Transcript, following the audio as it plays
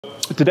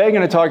Today I'm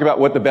going to talk about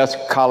what the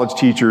best college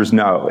teachers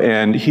know,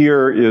 and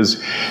here is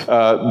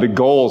the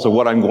goals of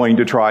what I'm going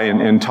to try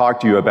and talk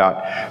to you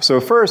about. So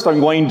first,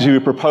 I'm going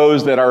to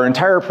propose that our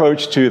entire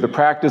approach to the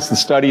practice, the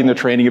study, and the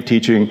training of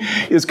teaching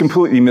is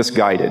completely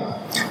misguided.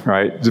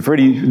 Right? It's a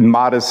pretty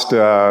modest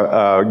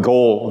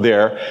goal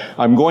there.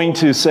 I'm going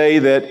to say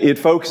that it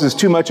focuses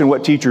too much on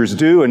what teachers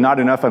do and not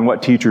enough on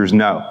what teachers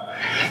know.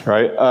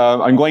 Right?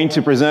 I'm going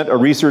to present a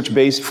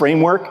research-based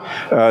framework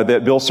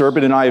that Bill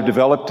Servin and I have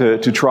developed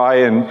to try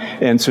and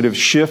sort of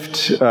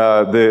shift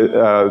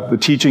the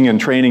teaching and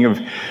training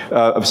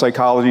of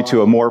psychology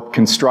to a more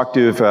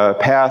constructive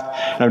path.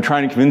 And I'm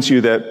trying to convince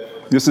you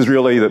that this is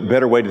really the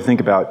better way to think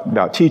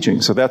about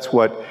teaching. So that's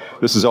what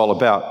this is all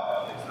about.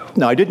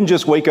 Now, I didn't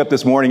just wake up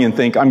this morning and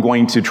think I'm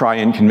going to try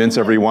and convince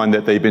everyone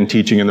that they've been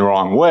teaching in the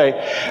wrong way.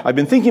 I've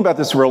been thinking about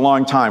this for a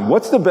long time.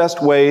 What's the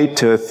best way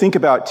to think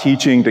about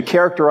teaching, to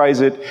characterize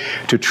it,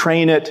 to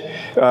train it,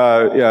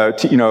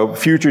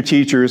 future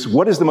teachers?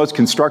 What is the most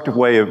constructive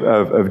way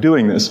of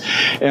doing this?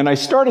 And I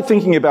started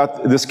thinking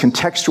about this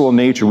contextual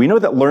nature. We know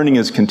that learning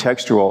is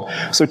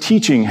contextual, so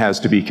teaching has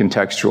to be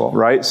contextual,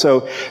 right?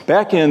 So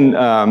back in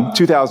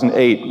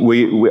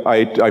 2008,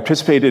 I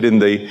participated in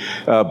the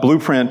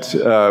Blueprint,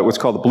 what's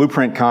called the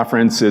Blueprint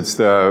Conference. It's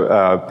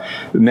the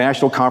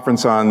national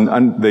conference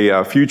on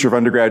the future of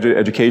undergraduate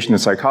education in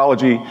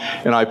psychology,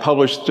 and I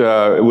published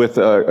with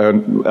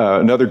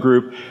another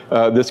group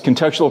this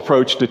contextual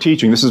approach to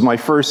teaching. This is my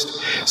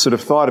first sort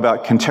of thought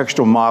about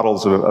contextual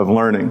models of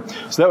learning.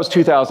 So that was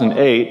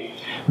 2008.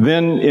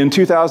 Then in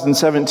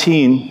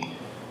 2017,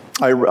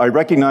 I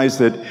recognized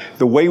that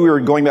the way we were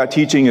going about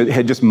teaching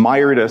had just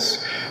mired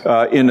us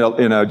in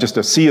just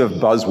a sea of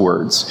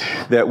buzzwords.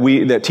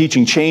 That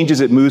teaching changes,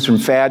 it moves from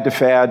fad to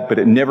fad, but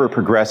it never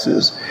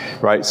progresses,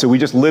 right? So we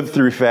just live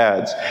through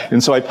fads.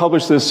 And so I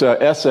published this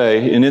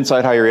essay in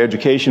Inside Higher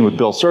Education with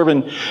Bill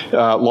Servin,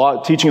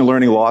 Teaching and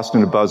Learning Lost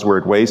in a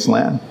Buzzword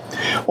Wasteland.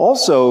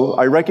 Also,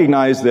 I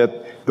recognized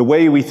that the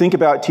way we think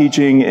about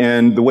teaching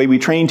and the way we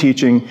train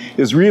teaching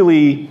is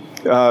really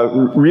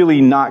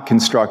not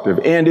constructive.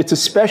 And it's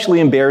especially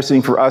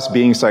embarrassing for us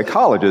being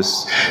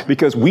psychologists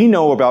because we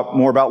know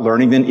more about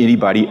learning than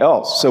anybody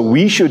else. So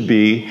we should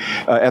be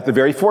at the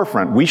very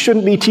forefront. We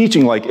shouldn't be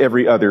teaching like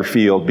every other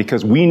field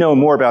because we know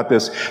more about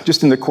this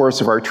just in the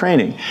course of our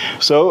training.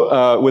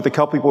 So with a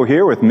couple people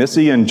here, with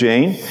Missy and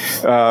Jane,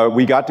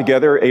 we got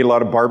together, ate a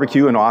lot of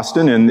barbecue in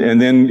Austin,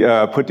 and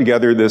then put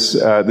together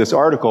this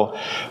article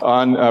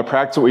on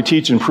Practice What We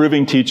Teach,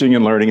 Improving Teaching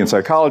and Learning in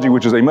Psychology,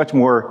 which is a much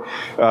more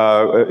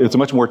it's a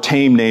much more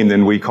tame name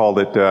than we called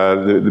it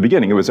the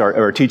beginning. It was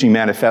our teaching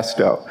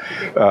manifesto.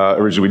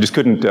 Originally, we just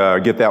couldn't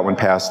get that one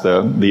past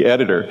the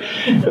editor.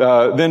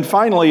 Then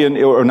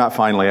finally, or not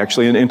finally,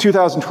 actually, in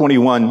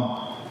 2021,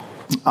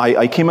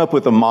 I came up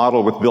with a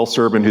model with Bill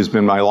Servin, who's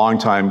been my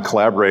longtime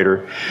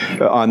collaborator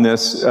on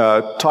this,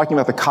 talking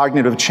about the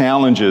cognitive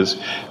challenges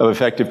of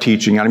effective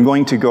teaching. And I'm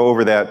going to go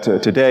over that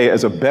today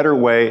as a better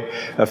way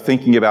of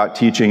thinking about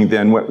teaching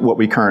than what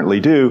we currently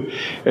do.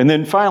 And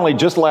then finally,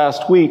 just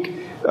last week,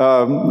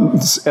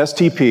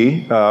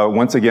 STP,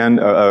 once again,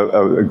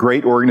 a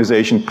great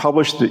organization,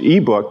 published the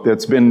ebook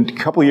that's been a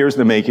couple of years in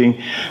the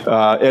making,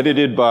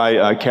 edited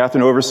by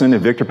Catherine Overson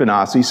and Victor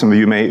Panassi. Some of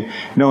you may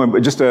know him,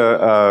 but just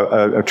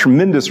a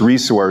tremendous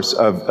resource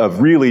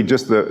of really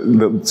just some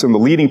of the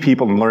leading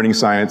people in learning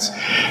science.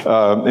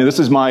 And this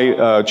is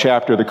my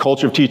chapter, The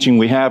Culture of Teaching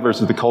We Have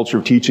versus the Culture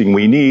of Teaching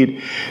We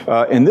Need.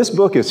 And this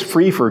book is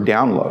free for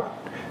download.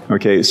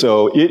 Okay,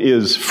 so it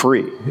is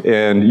free,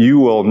 and you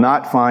will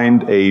not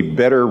find a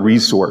better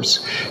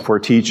resource for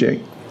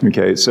teaching.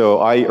 Okay, so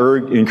I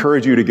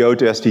encourage you to go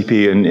to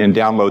STP and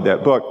download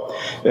that book,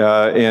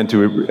 and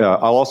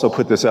I'll also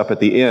put this up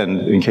at the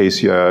end in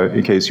case you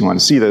want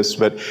to see this.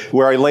 But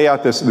where I lay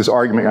out this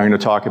argument I'm going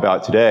to talk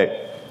about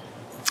today.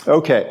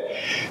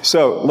 Okay,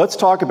 so let's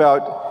talk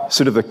about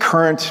sort of the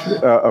current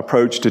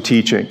approach to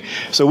teaching.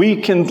 So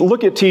we can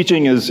look at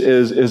teaching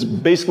as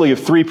basically of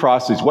three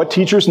processes: what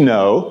teachers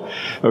know,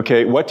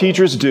 okay, what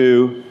teachers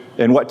do,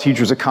 and what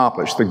teachers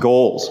accomplish, the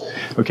goals.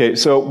 Okay,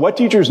 so what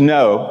teachers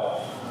know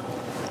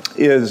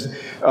is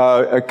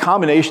a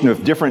combination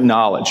of different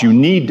knowledge. You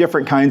need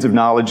different kinds of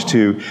knowledge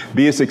to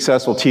be a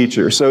successful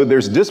teacher. So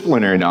there's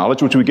disciplinary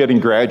knowledge, which we get in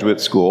graduate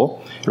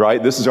school,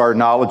 right? This is our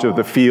knowledge of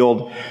the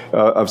field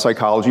of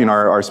psychology and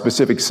our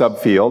specific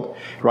subfield,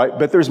 right?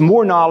 But there's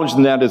more knowledge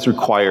than that is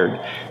required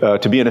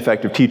to be an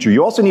effective teacher.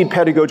 You also need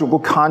pedagogical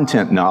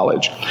content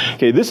knowledge.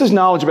 Okay, this is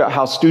knowledge about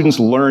how students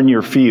learn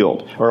your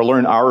field or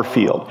learn our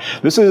field.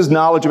 This is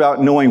knowledge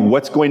about knowing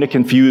what's going to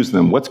confuse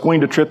them, what's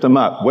going to trip them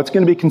up, what's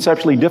going to be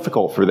conceptually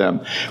difficult for them.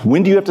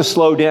 When do you have to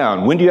slow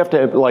down? When do you have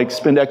to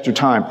spend extra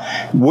time?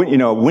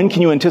 When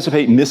can you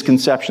anticipate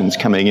misconceptions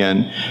coming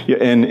in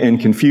and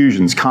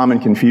confusions, common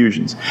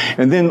confusions?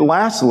 And then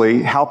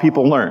lastly, how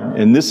people learn.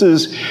 And this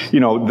is,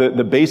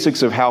 the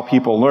basics of how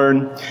people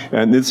learn.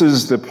 And this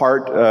is the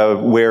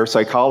part where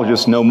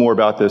psychologists know more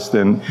about this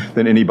than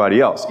anybody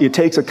else. It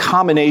takes a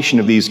combination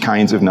of these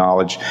kinds of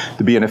knowledge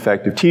to be an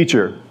effective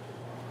teacher.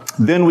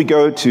 Then we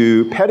go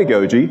to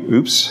pedagogy.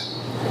 Oops.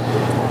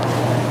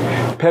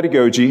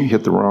 pedagogy,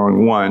 hit the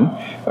wrong one,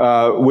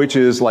 which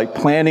is like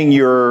planning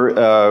your,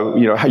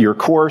 your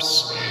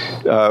course,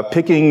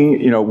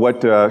 picking,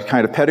 what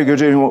kind of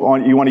pedagogy you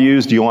want to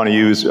use. Do you want to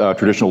use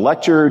traditional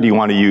lecture? Do you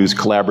want to use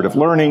collaborative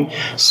learning,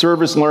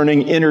 service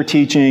learning, inner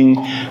teaching,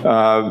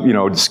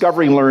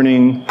 discovery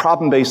learning,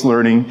 problem-based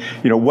learning,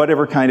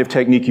 whatever kind of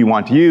technique you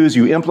want to use,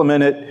 you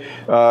implement it,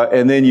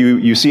 and then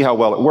you see how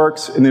well it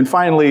works. And then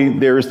finally,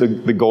 there's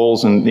the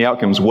goals and the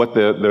outcomes, what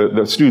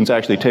the students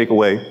actually take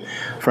away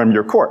from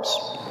your course.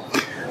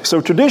 So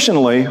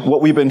traditionally,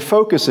 what we've been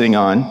focusing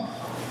on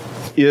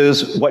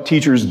is what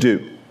teachers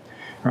do,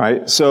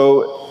 right?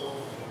 So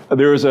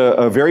there's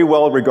a very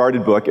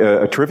well-regarded book,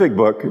 a terrific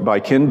book by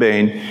Ken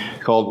Bain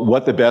called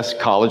What the Best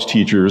College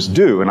Teachers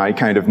Do, and I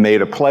kind of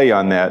made a play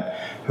on that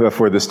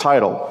for this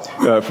title,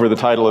 for the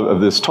title of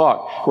this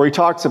talk, where he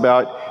talks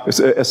about,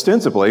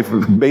 ostensibly,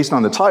 based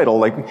on the title,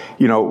 like,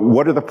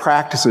 what are the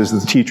practices that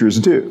the teachers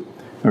do?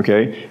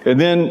 Okay,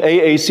 and then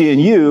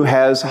AAC&U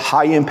has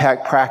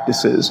high-impact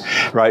practices,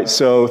 right?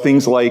 So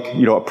things like,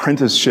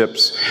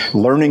 apprenticeships,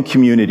 learning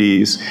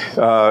communities,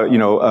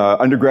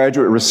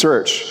 undergraduate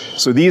research.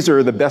 So these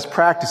are the best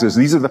practices.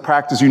 These are the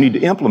practices you need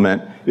to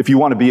implement if you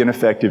want to be an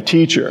effective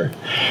teacher,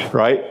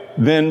 right?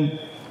 Then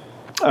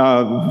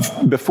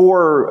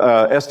before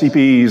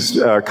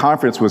STP's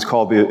conference was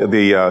called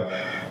the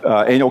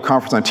annual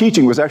conference on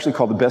teaching, was actually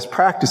called the Best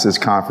Practices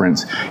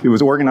Conference. It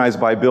was organized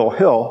by Bill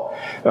Hill,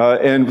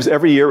 and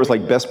every year it was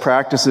like best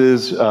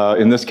practices,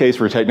 in this case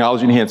for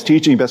technology-enhanced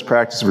teaching, best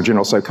practices for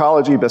general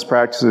psychology, best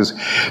practices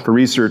for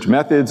research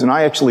methods, and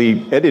I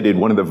actually edited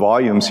one of the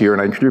volumes here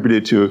and I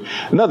contributed to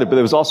another, but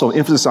there was also an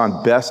emphasis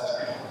on best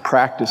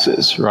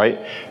practices, right?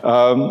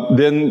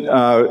 Then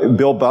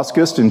Bill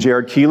Buskist and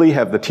Jared Keeley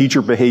have the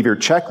teacher behavior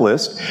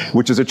checklist,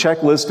 which is a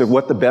checklist of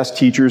what the best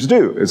teachers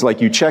do. It's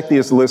like you check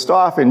this list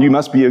off and you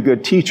must be a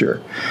good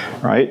teacher,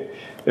 right?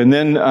 And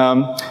then,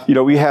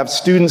 we have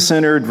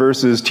student-centered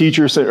versus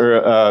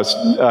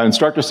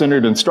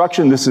instructor-centered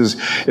instruction. This is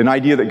an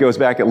idea that goes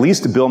back at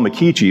least to Bill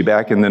McKeechee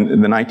back in the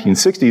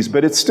 1960s,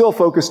 but it's still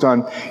focused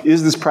on,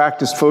 is this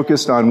practice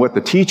focused on what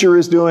the teacher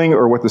is doing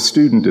or what the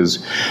student is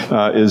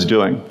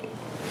doing?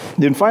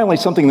 Then finally,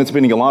 something that's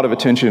been getting a lot of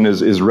attention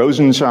is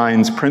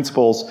Rosenshine's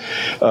Principles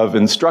of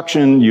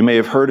Instruction. You may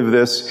have heard of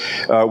this,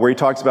 where he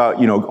talks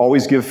about,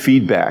 always give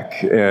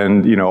feedback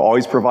and,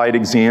 always provide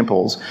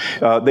examples.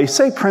 They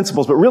say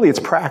principles, but really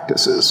it's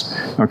practices,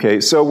 okay?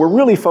 So we're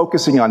really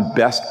focusing on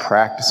best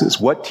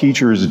practices, what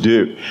teachers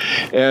do.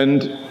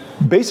 And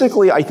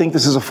basically, I think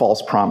this is a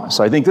false promise.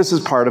 I think this is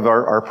part of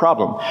our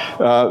problem.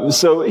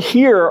 So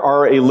here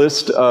are a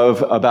list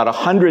of about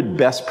 100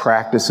 best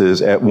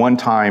practices at one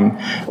time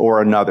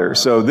or another.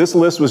 So this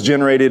list was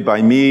generated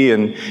by me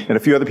and a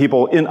few other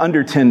people in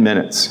under 10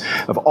 minutes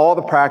of all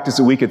the practices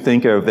that we could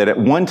think of that at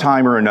one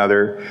time or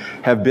another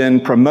have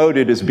been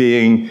promoted as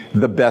being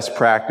the best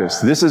practice.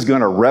 This is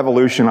going to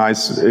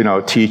revolutionize,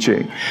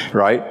 teaching,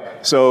 right?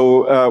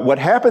 So what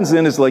happens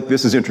then is like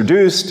this is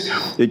introduced,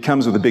 it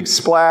comes with a big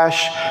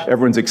splash,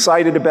 everyone's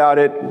excited about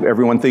it,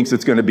 everyone thinks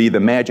it's going to be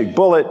the magic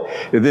bullet,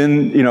 and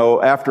then,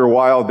 after a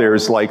while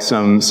there's like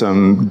some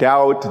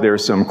doubt,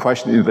 there's some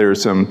question,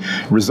 there's some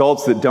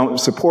results that don't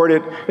support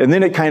it, and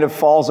then it kind of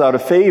falls out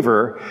of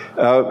favor,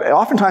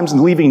 oftentimes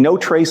leaving no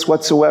trace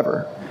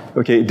whatsoever.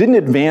 Okay, it didn't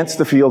advance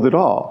the field at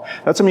all.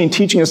 That's,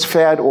 teaching is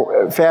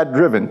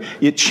fad-driven.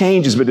 It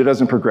changes, but it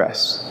doesn't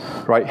progress.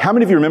 Right? How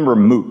many of you remember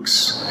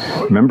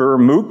MOOCs? Remember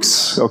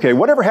MOOCs? Okay,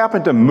 whatever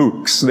happened to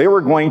MOOCs? They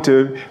were going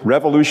to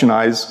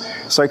revolutionize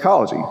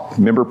psychology.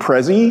 Remember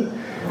Prezi?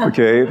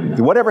 Okay,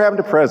 whatever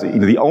happened to Prezi?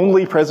 The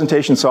only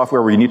presentation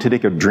software where you need to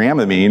take a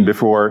Dramamine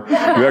before you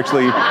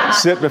actually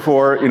sit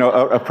before,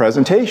 a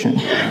presentation,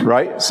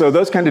 right? So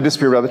those kind of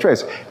disappear without a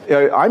trace.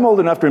 I'm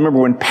old enough to remember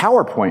when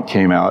PowerPoint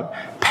came out.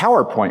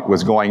 PowerPoint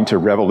was going to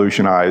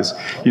revolutionize,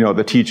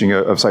 the teaching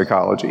of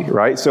psychology,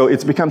 right? So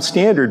it's become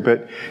standard,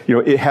 but,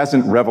 it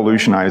hasn't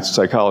revolutionized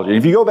psychology. And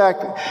if you go back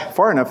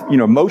far enough,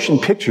 motion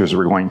pictures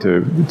were going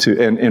to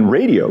and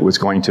radio was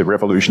going to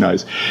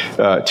revolutionize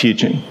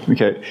teaching,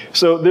 okay?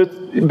 So the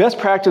best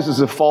practice is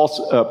a false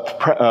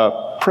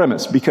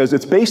premise because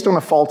it's based on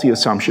a faulty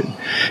assumption.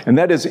 And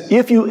that is,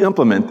 if you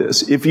implement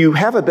this, if you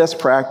have a best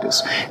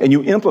practice and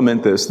you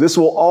implement this, this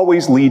will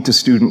always lead to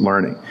student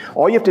learning.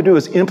 All you have to do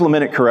is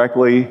implement it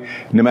correctly,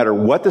 no matter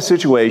what the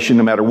situation,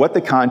 no matter what the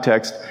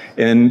context,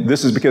 and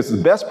this is because it's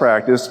the best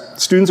practice,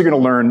 students are going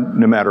to learn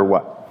no matter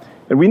what.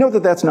 And we know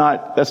that that's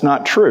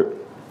not true.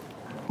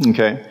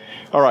 Okay?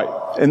 All right.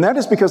 And that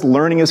is because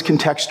learning is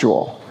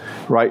contextual.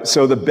 Right?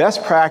 So the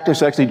best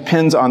practice actually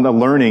depends on the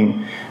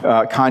learning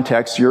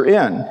context you're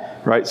in.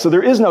 Right? So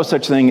there is no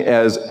such thing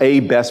as a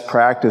best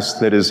practice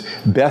that is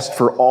best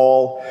for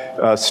all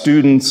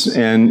students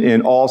and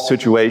in all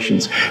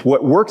situations.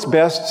 What works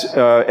best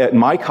at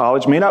my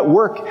college may not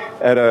work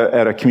at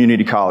a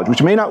community college,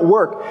 which may not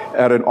work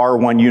at an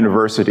R1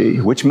 university,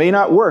 which may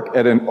not work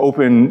at an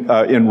open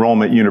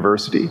enrollment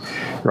university.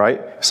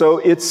 Right? So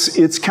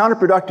it's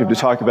counterproductive to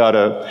talk about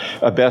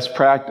a best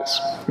practice.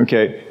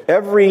 Okay?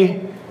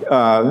 actually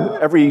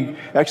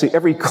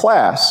every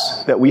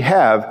class that we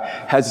have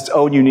has its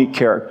own unique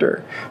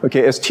character.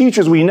 Okay, as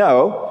teachers, we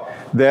know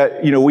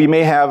that, we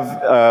may have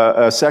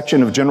a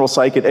section of general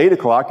psych at 8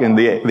 o'clock and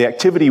the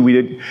activity we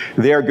did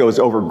there goes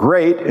over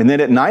great, and then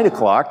at 9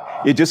 o'clock,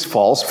 it just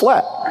falls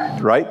flat,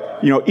 right?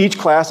 Each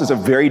class has a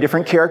very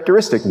different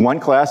characteristic. One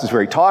class is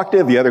very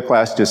talkative, the other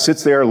class just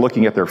sits there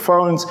looking at their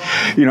phones,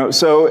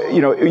 so,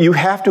 you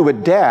have to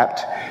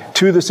adapt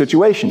to the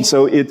situation.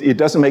 So it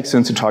doesn't make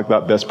sense to talk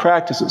about best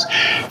practices.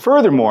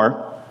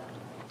 Furthermore,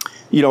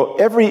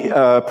 every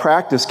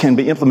practice can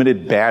be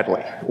implemented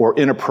badly or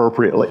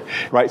inappropriately,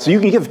 right? So you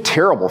can give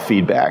terrible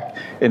feedback,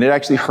 and it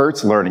actually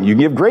hurts learning. You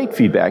can give great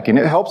feedback, and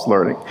it helps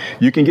learning.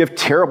 You can give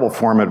terrible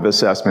formative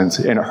assessments,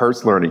 and it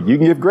hurts learning. You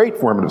can give great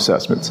formative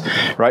assessments,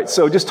 right?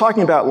 So just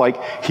talking about, like,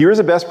 here's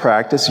a best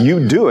practice,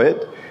 you do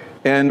it,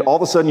 and all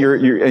of a sudden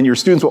your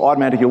students will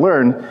automatically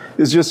learn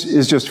is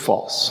just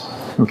false,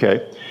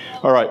 okay?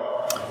 All right,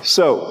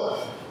 so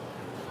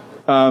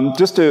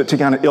just to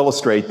kind of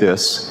illustrate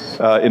this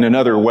in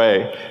another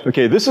way,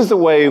 okay, this is the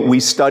way we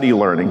study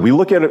learning. We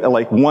look at it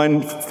like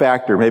one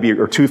factor, maybe,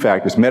 or two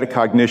factors: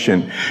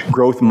 metacognition,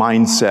 growth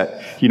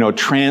mindset,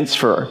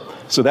 transfer.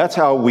 So that's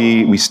how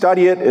we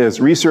study it as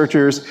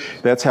researchers.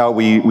 That's how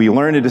we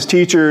learn it as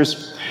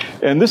teachers.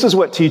 And this is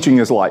what teaching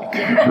is like,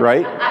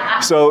 right?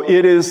 So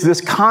it is this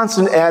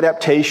constant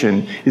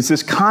adaptation. It's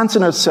this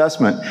constant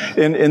assessment.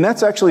 And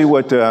that's actually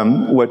what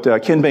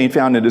Ken Bain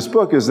found in his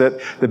book, is that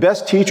the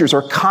best teachers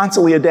are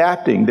constantly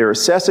adapting. They're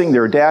assessing,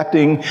 they're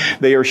adapting,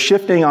 they are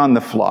shifting on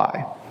the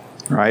fly,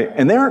 right?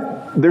 And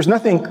there's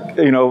nothing,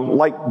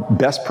 like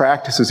best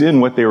practices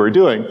in what they were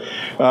doing.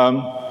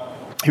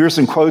 Here's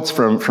some quotes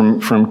from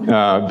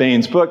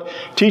Bain's book.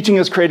 Teaching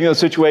is creating those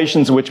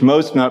situations in which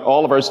most, not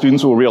all of our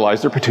students will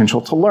realize their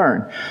potential to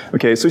learn.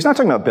 Okay, so he's not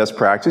talking about best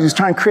practice. He's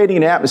trying creating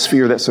an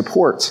atmosphere that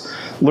supports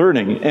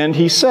learning. And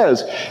he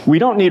says, we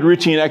don't need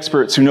routine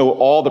experts who know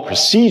all the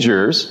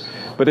procedures,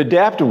 but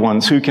adaptive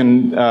ones who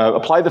can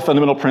apply the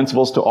fundamental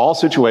principles to all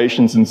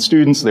situations and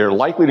students they're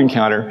likely to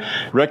encounter,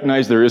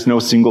 recognize there is no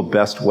single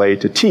best way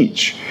to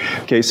teach.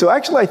 Okay, so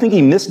actually I think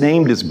he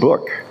misnamed his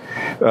book.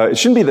 It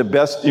shouldn't be the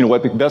best,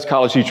 what the best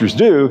college teachers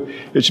do.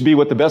 It should be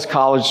what the best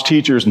college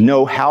teachers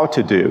know how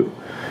to do,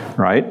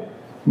 right?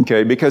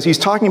 Okay, because he's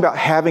talking about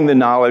having the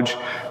knowledge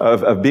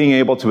of being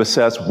able to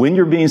assess when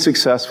you're being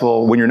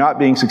successful, when you're not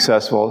being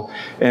successful,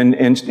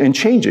 and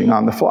changing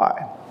on the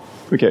fly.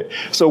 Okay,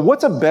 so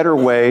what's a better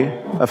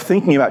way of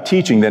thinking about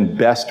teaching than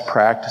best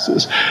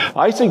practices?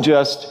 I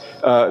suggest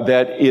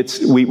that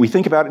we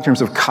think about it in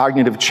terms of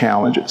cognitive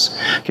challenges.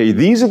 Okay,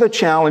 these are the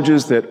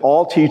challenges that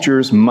all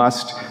teachers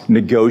must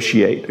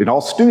negotiate, and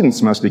all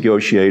students must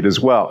negotiate as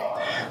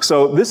well.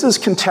 So this is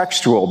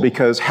contextual,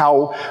 because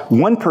how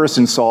one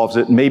person solves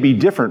it may be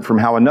different from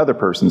how another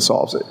person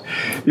solves it.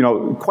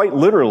 Quite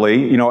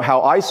literally,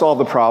 how I solve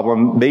the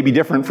problem may be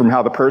different from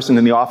how the person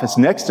in the office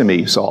next to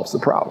me solves the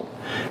problem,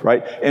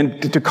 right?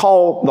 And to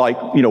call,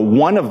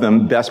 one of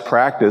them best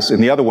practice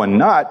and the other one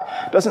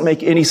not doesn't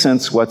make any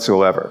sense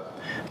whatsoever.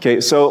 Okay,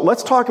 so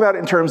let's talk about it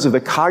in terms of the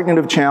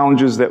cognitive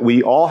challenges that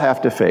we all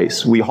have to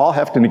face, we all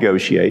have to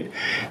negotiate,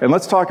 and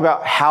let's talk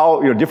about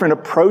how different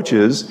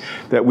approaches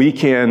that we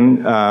can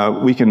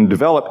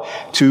develop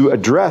to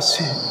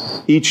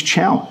address each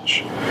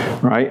challenge,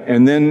 right?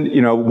 And then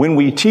when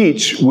we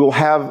teach, we'll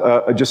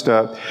have just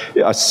a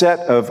set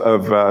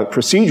of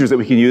procedures that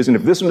we can use, and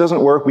if this one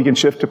doesn't work, we can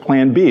shift to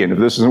Plan B, and if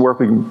this doesn't work,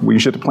 we can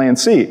shift to Plan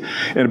C.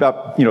 And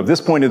about this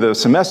point of the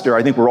semester,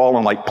 I think we're all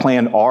on like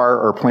Plan R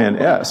or Plan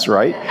S,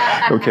 right?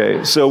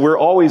 Okay, so we're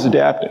always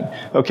adapting.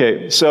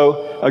 Okay,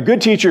 so a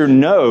good teacher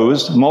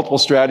knows multiple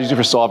strategies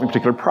for solving a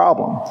particular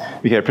problem.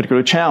 We get a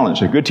particular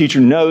challenge. A good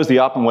teacher knows the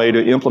optimal way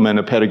to implement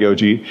a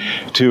pedagogy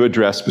to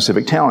address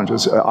specific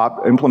challenges,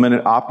 implement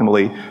it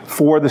optimally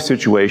for the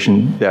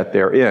situation that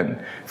they're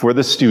in, for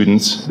the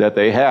students that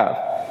they have.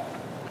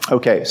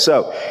 Okay,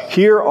 so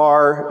here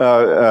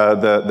are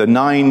the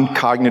 9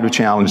 cognitive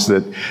challenges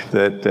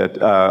that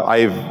I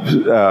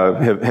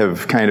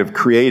have kind of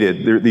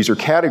created. These are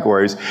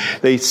categories.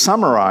 They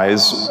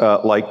summarize,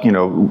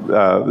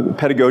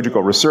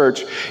 pedagogical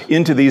research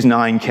into these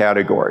 9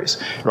 categories,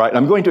 right?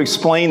 I'm going to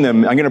explain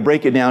them. I'm going to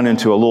break it down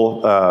into a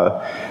little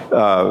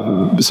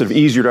sort of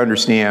easier to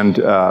understand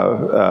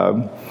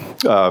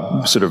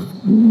sort of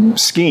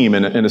scheme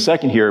in a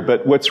second here,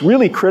 but what's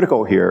really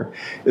critical here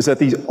is that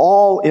these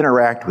all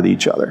interact with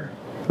each other.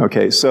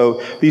 Okay,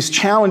 so these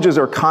challenges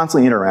are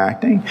constantly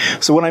interacting.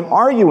 So what I'm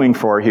arguing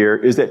for here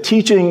is that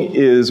teaching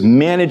is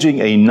managing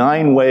a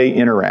 9-way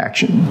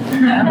interaction.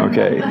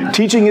 Okay,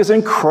 teaching is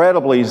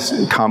incredibly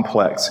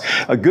complex.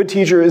 A good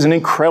teacher is an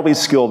incredibly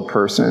skilled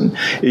person.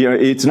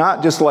 It's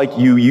not just like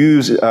you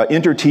use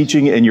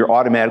inter-teaching and you're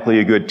automatically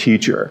a good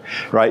teacher,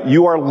 right?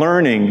 You are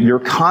learning. You're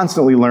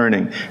constantly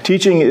learning.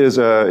 Teaching is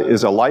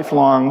a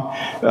lifelong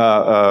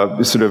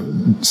sort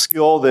of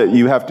skill that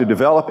you have to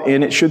develop,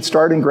 and it should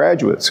start in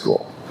graduate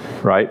school,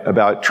 right,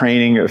 about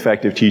training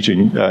effective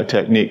teaching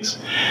techniques.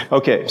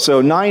 Okay,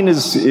 so 9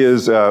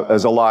 is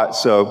a lot.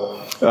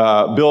 So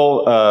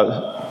Bill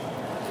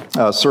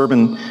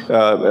Serban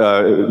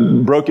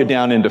broke it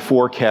down into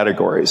 4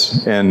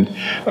 categories, and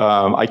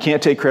I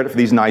can't take credit for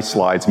these nice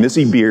slides.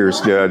 Missy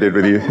Beers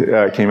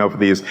came up with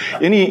these.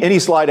 Any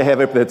slide I have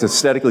up that's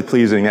aesthetically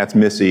pleasing, that's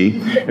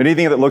Missy.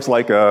 Anything that looks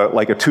like a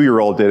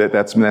 2-year-old did it,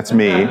 that's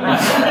me.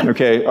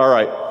 Okay, all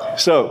right.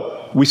 So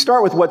we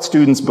start with what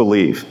students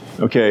believe,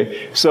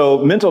 okay? So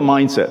mental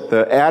mindset,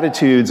 the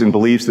attitudes and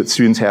beliefs that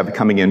students have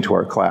coming into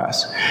our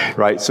class,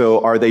 right?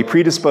 So are they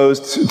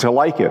predisposed to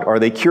like it? Are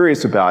they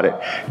curious about it?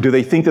 Do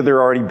they think that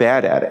they're already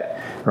bad at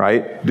it,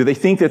 right? Do they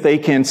think that they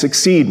can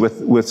succeed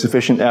with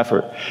sufficient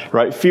effort,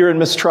 right? Fear and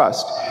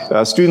mistrust.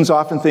 Students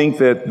often think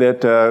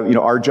that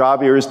our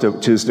job here is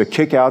to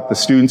kick out the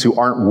students who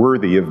aren't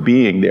worthy of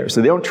being there.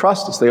 So they don't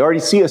trust us. They already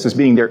see us as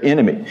being their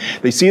enemy.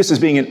 They see us as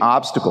being an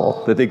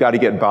obstacle that they've got to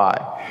get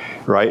by.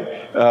 Right?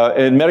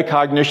 And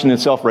metacognition and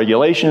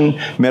self-regulation.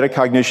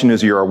 Metacognition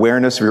is your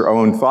awareness of your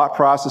own thought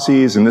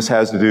processes, and this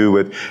has to do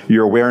with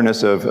your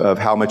awareness of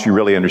how much you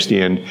really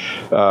understand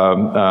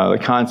the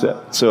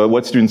concept. So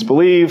what students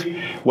believe,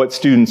 what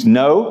students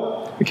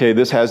know. Okay,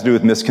 this has to do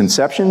with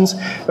misconceptions.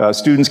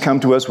 Students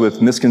come to us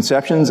with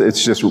misconceptions.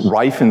 It's just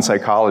rife in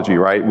psychology,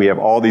 right? We have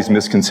all these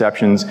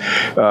misconceptions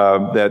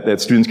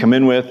that students come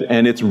in with,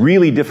 and it's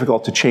really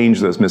difficult to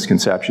change those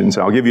misconceptions.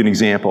 And I'll give you an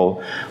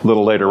example a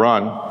little later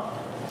on.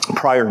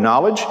 Prior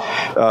knowledge,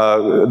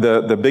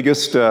 the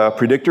biggest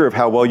predictor of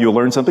how well you'll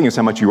learn something is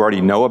how much you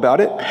already know about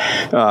it.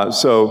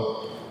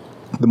 So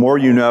the more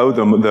you know,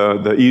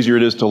 the easier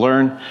it is to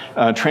learn.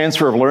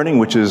 Transfer of learning,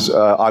 which is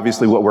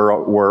obviously what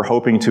we're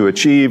hoping to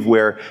achieve,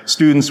 where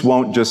students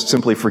won't just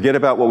simply forget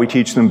about what we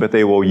teach them, but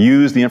they will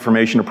use the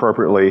information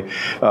appropriately,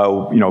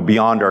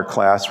 beyond our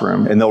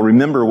classroom, and they'll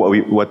remember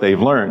what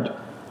they've learned.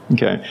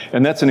 Okay,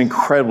 and that's an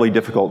incredibly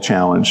difficult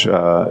challenge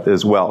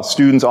as well.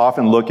 Students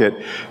often look at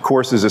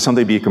courses as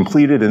something to be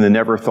completed and then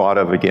never thought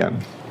of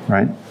again,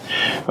 right?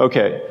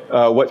 Okay,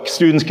 what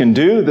students can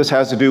do, this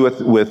has to do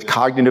with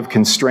cognitive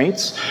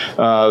constraints,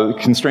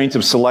 constraints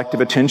of selective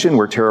attention,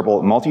 we're terrible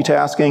at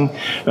multitasking,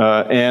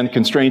 and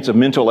constraints of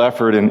mental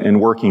effort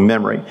and working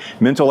memory.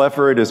 Mental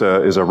effort is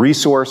a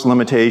resource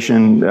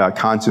limitation,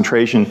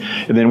 concentration,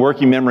 and then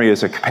working memory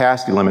is a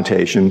capacity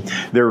limitation.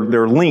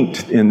 They're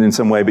linked in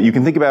some way, but you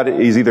can think about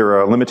it as either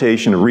a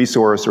limitation of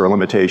resource or a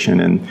limitation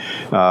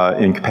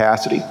in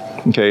capacity.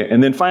 Okay,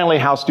 and then finally,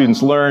 how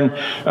students learn,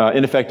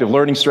 ineffective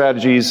learning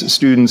strategies.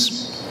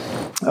 Students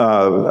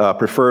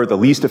prefer the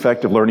least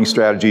effective learning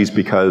strategies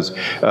because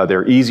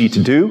they're easy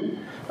to do.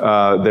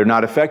 They're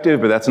not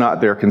effective, but that's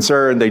not their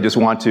concern. They just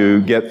want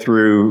to get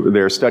through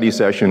their study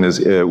session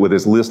with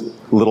as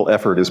little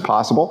effort as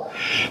possible.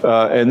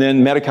 And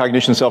then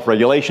metacognition,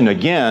 self-regulation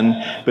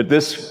again, but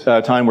this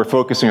time we're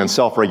focusing on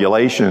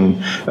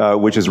self-regulation,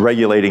 which is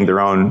regulating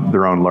their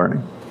own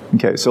learning.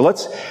 Okay, so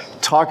let's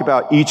talk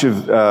about each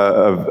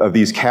of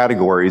these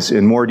categories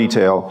in more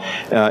detail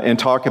and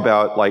talk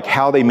about like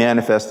how they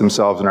manifest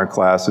themselves in our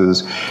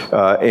classes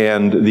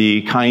and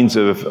the kinds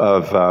of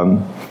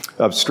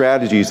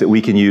strategies that we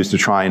can use to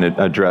try and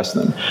address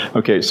them.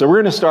 Okay, so we're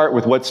going to start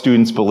with what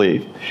students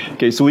believe.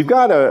 Okay, so we've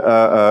got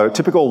a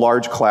typical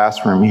large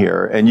classroom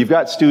here, and you've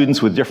got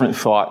students with different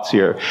thoughts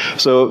here.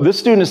 So this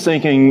student is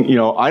thinking,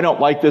 I don't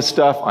like this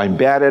stuff, I'm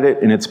bad at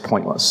it, and it's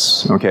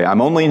pointless. Okay,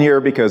 I'm only in here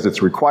because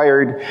it's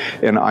required,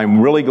 and I'm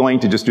really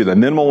going to just do the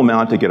minimal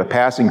amount to get a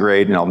passing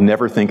grade, and I'll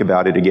never think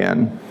about it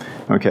again.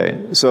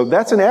 Okay, so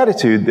that's an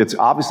attitude that's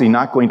obviously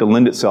not going to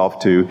lend itself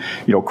to,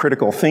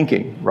 critical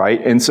thinking, right?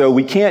 And so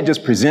we can't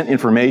just present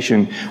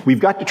information. We've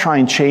got to try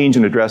and change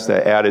and address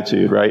that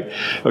attitude, right?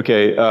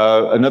 Okay,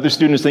 another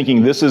student is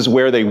thinking this is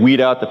where they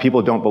weed out the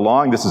people who don't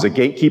belong. This is a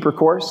gatekeeper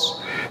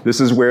course.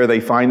 This is where they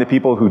find the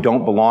people who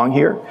don't belong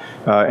here,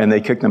 and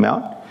they kick them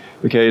out.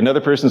 Okay, another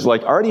person's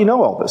like, I already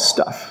know all this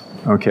stuff.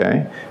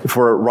 Okay,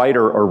 for right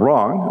or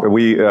wrong,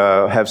 we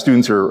have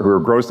students who are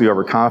grossly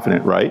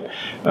overconfident, right?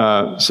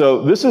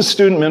 So this is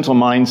student mental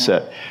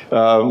mindset,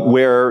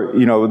 where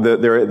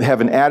they have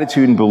an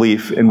attitude and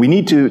belief, and we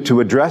need to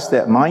address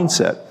that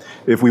mindset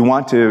if we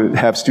want to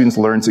have students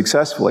learn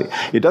successfully.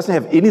 It doesn't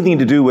have anything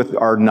to do with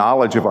our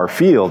knowledge of our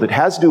field. It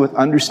has to do with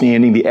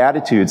understanding the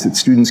attitudes that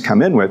students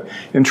come in with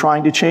and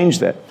trying to change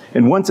that.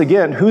 And once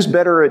again, who's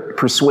better at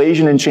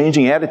persuasion and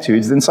changing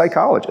attitudes than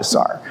psychologists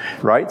are,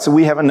 right? So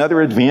we have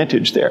another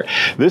advantage there.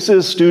 This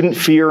is student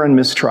fear and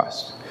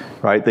mistrust,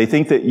 right? They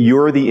think that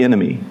you're the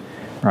enemy,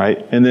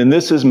 right? And then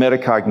this is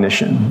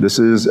metacognition. This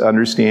is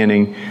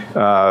understanding,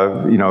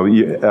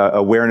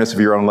 awareness of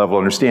your own level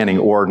of understanding,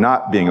 or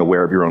not being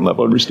aware of your own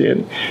level of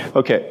understanding.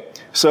 Okay,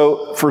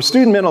 so for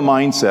student mental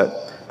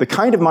mindset, the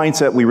kind of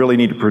mindset we really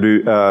need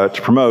to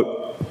promote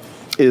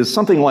is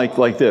something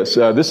like this.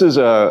 This is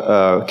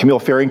Camille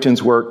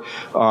Farrington's work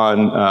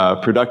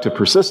on productive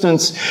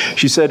persistence.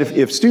 She said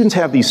if students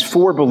have these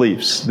 4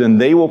 beliefs, then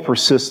they will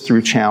persist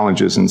through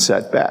challenges and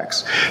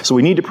setbacks. So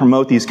we need to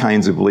promote these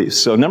kinds of beliefs.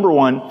 So number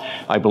 1,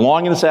 I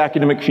belong in this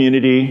academic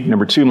community.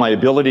 Number 2, my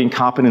ability and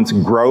competence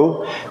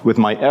grow with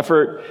my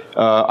effort.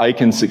 I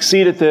can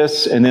succeed at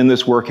this, and then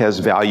this work has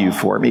value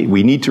for me.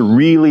 We need to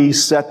really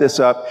set this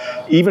up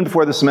even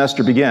before the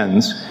semester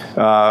begins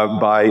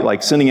by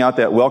like sending out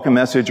that welcome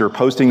message or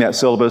posting that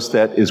syllabus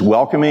that is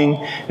welcoming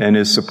and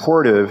is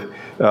supportive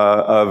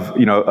of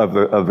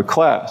the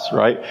class,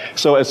 right?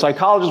 So as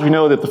psychologists, we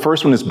know that the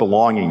first one is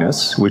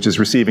belongingness, which is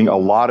receiving a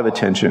lot of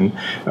attention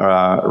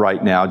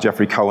right now.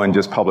 Jeffrey Cohen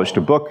just published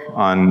a book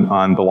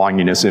on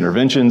belongingness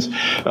interventions.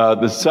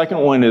 The second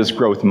one is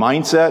growth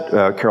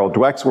mindset, Carol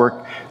Dweck's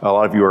work. A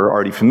lot of you are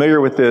already familiar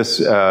with this,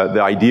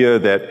 the idea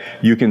that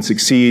you can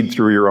succeed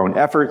through your own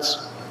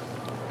efforts.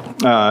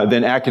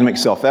 Then academic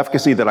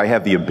self-efficacy, that I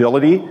have the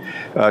ability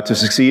to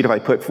succeed if I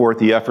put forth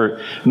the effort.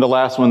 And the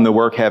last one, the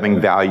work having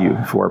value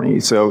for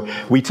me. So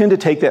we tend to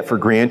take that for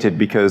granted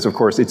because, of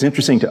course, it's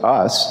interesting to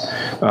us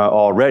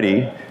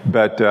already,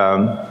 but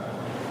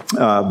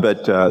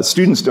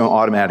students don't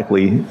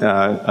automatically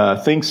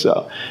think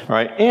so,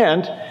 right?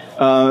 And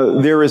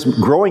there is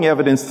growing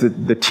evidence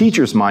that the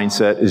teacher's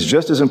mindset is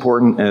just as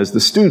important as the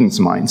student's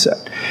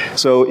mindset.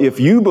 So if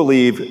you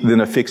believe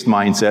in a fixed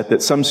mindset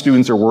that some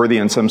students are worthy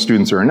and some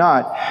students are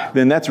not,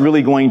 then that's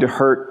really going to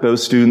hurt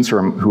those students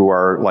who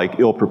are like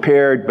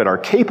ill-prepared but are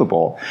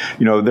capable.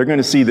 They're going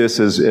to see this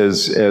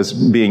as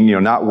being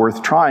not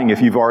worth trying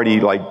if you've already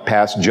like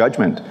passed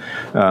judgment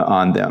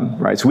on them,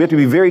 right? So we have to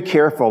be very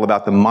careful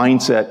about the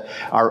mindset,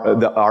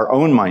 our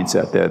own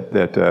mindset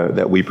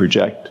that we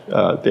project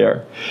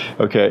there.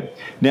 Okay.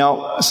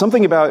 Now,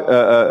 something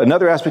about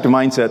another aspect of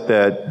mindset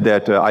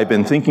that I've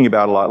been thinking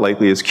about a lot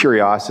lately is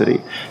curiosity.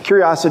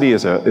 Curiosity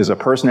is a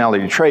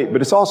personality trait,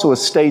 but it's also a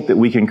state that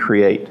we can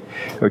create.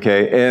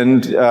 Okay,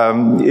 and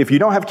if you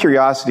don't have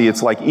curiosity,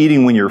 it's like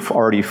eating when you're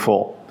already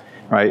full.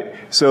 Right?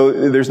 So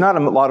there's not a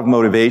lot of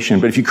motivation,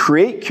 but if you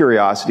create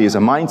curiosity as a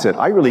mindset,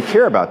 I really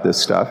care about this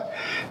stuff,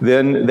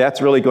 then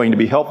that's really going to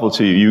be helpful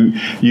to you.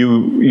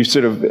 You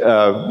sort of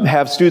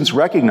have students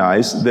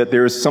recognize that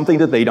there's something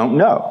that they don't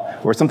know,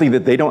 or something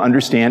that they don't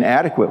understand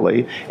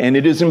adequately, and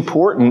it is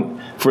important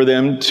for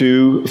them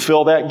to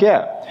fill that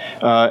gap.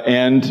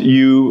 And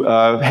you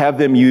have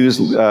them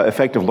use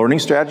effective learning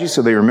strategies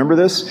so they remember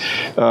this,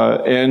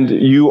 and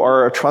you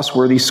are a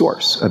trustworthy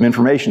source of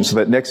information so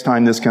that next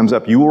time this comes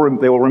up, they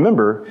will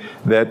remember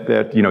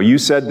that you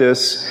said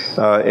this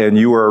and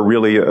you are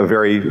really a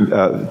very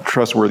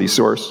trustworthy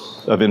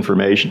source of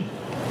information.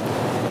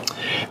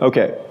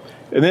 Okay.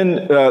 And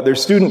then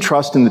there's student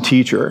trust in the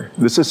teacher.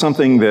 This is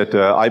something that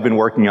I've been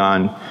working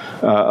on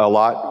a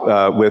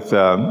lot with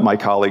my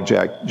colleague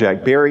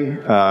Jack Berry.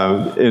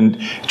 And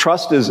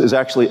trust is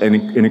actually an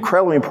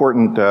incredibly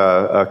important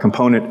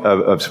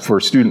component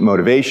for student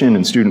motivation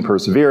and student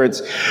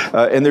perseverance.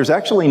 And there's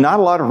actually not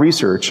a lot of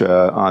research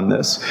on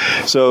this.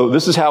 So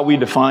this is how we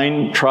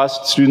define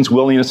trust: students'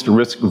 willingness to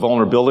risk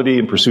vulnerability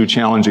and pursue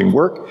challenging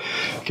work.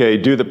 Okay,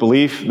 due to the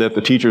belief that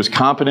the teacher is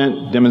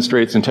competent,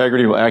 demonstrates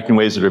integrity, will act in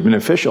ways that are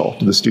beneficial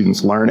to the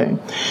student's learning.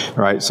 All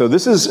right, so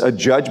this is a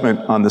judgment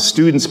on the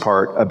student's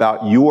part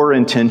about your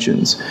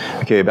intentions,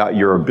 okay, about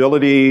your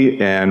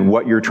ability and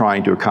what you're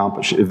trying to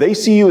accomplish. If they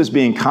see you as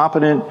being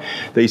competent,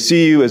 they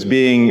see you as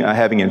being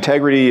having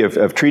integrity,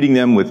 of treating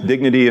them with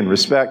dignity and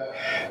respect,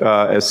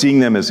 as seeing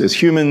them as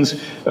humans,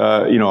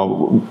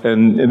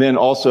 and then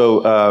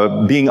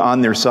also being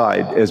on their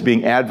side as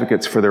being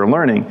advocates for their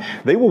learning,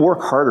 they will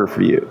work harder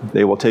for you.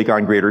 They will take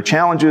on greater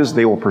challenges.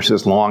 They will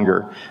persist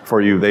longer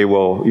for you. They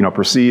will,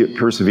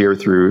 persevere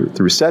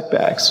through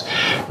setbacks,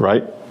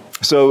 right?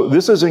 So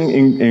this is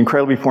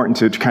incredibly important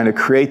to kind of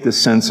create this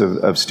sense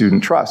of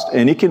student trust.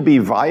 And it can be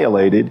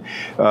violated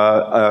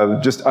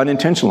just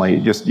unintentionally,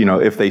 just,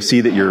 if they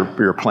see that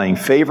you're playing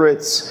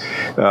favorites,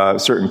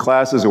 certain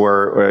classes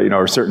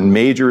or certain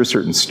majors,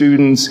 certain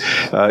students.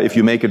 If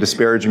you make a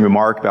disparaging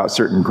remark about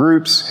certain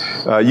groups,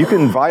 you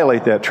can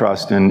violate that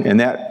trust, and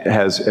that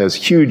has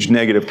huge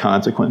negative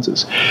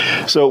consequences.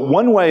 So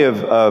one way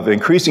of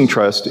increasing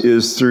trust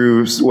is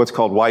through what's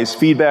called wise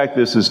feedback.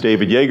 This is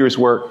David Yeager's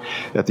work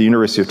at the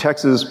University of Texas.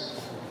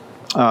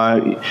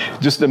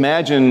 Just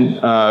imagine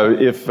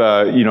if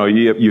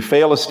you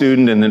fail a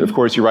student, and then of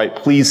course you write,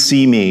 "Please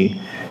see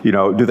me."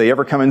 Do they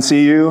ever come and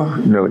see you?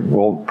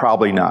 Well,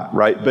 probably not,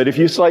 right? But if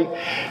you cite,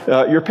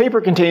 your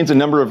paper contains a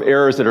number of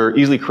errors that are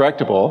easily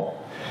correctable.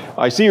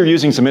 I see you're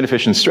using some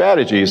inefficient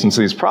strategies and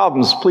these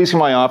problems. Please come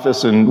to my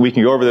office and we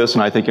can go over this,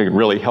 and I think I can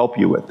really help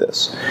you with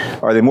this.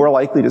 Are they more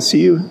likely to see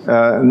you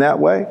in that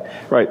way?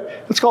 Right.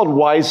 It's called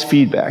wise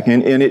feedback,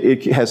 and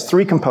it has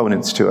three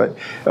components to it.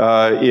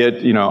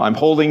 I'm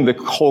holding the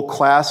whole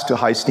class to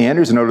high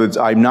standards. In other words,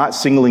 I'm not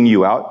singling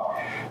you out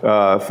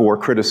for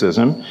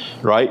criticism,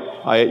 right?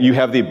 You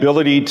have the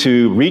ability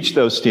to reach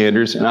those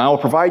standards, and I will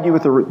provide you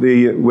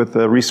with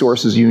the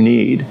resources you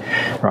need,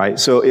 right?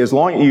 So as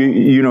long as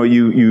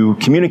you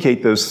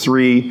communicate those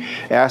three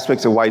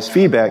aspects of wise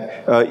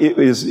feedback,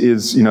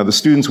 the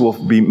students will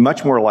be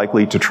much more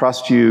likely to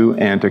trust you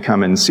and to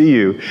come and see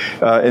you.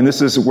 And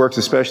this works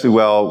especially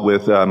well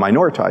with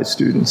minoritized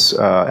students,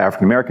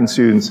 African American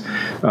students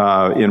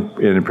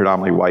in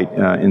predominantly white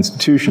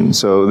institutions.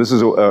 So this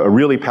is a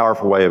really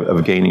powerful way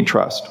of gaining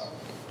trust.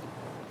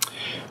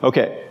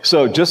 Okay,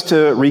 so just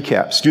to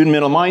recap, student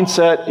mental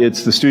mindset,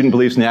 it's the student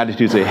beliefs and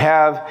attitudes they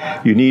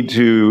have. You need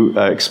to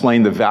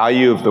explain the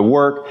value of the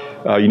work.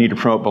 You need to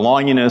promote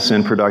belongingness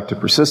and productive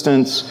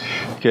persistence.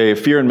 Okay,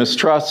 fear and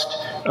mistrust,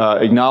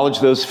 acknowledge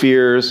those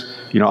fears.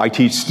 I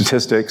teach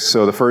statistics,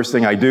 so the first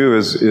thing I do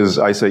is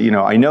I say,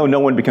 I know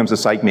no one becomes a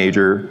psych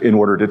major in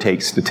order to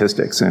take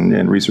statistics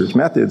and research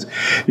methods.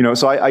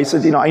 So I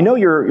said, I know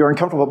you're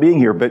uncomfortable being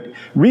here, but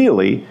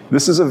really,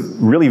 this is a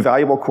really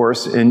valuable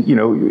course, and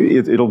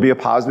it'll be a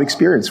positive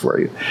experience for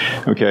you.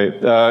 Okay,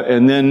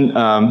 and then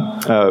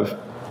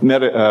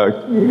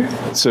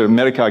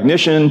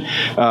metacognition.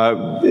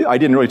 I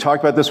didn't really talk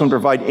about this one.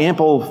 Provide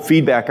ample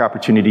feedback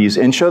opportunities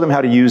and show them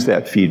how to use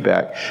that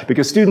feedback,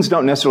 because students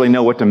don't necessarily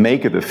know what to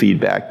make of the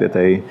feedback that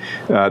they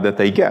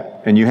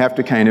get. And you have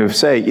to kind of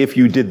say, if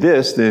you did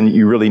this, then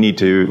you really need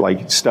to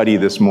study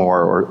this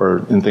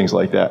more and things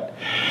like that.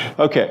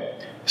 Okay,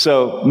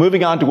 so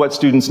moving on to what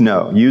students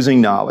know,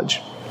 using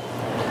knowledge.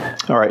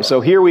 All right, so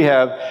here we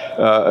have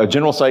a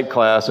general psych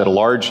class at a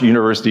large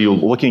university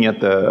looking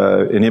at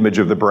an image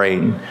of the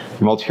brain,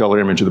 a multicolored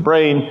image of the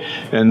brain,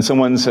 and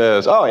someone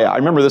says, oh yeah, I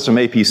remember this from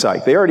AP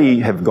Psych. They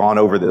already have gone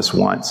over this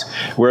once.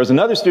 Whereas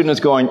another student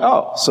is going,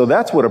 oh, so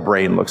that's what a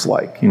brain looks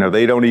like.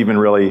 They don't even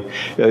really,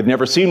 they've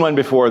never seen one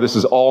before. This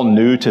is all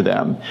new to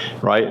them,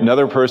 right?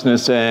 Another person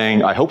is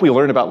saying, I hope we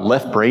learn about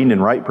left brain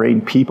and right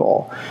brain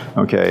people,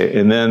 okay?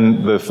 And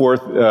then the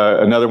fourth,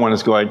 another one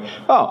is going,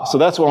 oh, so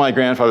that's why my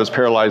grandfather was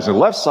paralyzed on the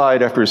left side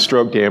after his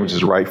stroke damaged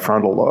his right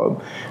frontal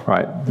lobe,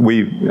 right?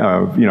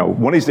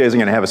 One of these days I'm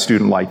going to have a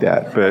student like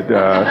that, but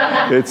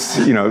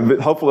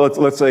hopefully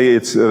let's say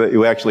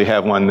we actually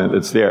have one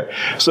that's there.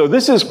 So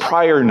this is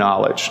prior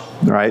knowledge,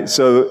 right?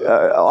 So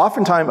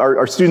oftentimes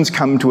our students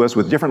come to us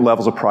with different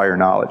levels of prior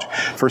knowledge.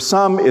 For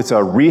some, it's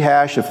a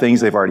rehash of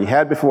things they've already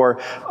had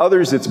before.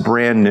 Others, it's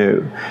brand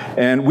new.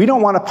 And we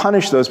don't want to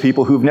punish those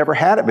people who've never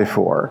had it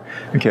before,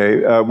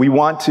 okay? We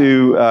want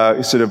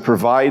to sort of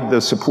provide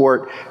the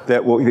support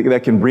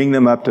that can bring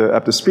them up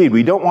to speed.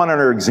 We don't want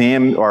our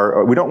exam,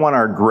 or we don't want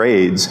our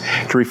grades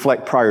to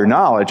reflect prior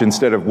knowledge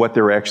instead of what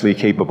they're actually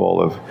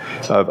capable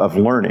of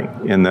learning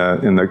in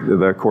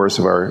the course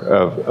of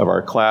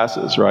our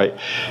classes, right?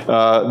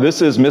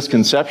 This is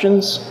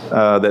misconceptions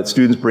that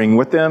students bring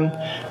with them,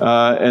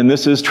 and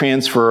this is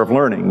transfer of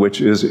learning,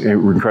 which is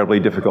incredibly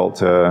difficult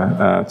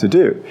to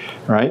do,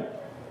 right?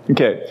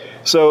 Okay,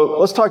 so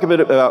let's talk a bit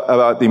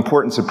about the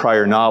importance of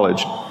prior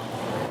knowledge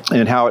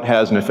and how it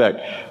has an effect.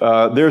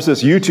 There's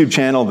this YouTube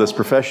channel, this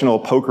professional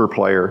poker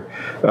player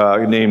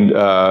named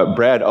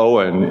Brad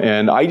Owen,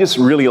 and I just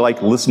really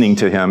like listening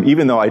to him,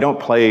 even though I don't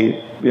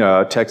play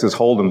Texas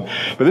Hold'em.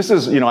 But this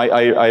is,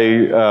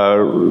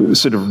 I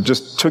sort of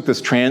just took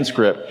this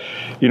transcript.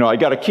 I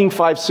got a king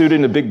 5 suited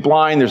in a big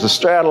blind, there's a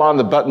straddle on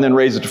the button, then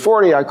raise it to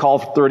 40, I call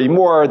for 30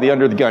 more, the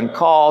under the gun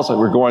calls,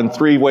 we're going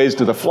 3 ways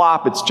to the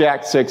flop, it's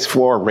jack 6,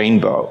 4,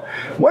 rainbow.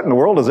 What in the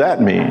world does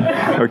that mean?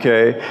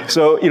 Okay,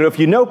 so, if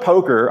you know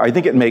poker, I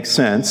think it makes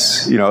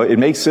sense, it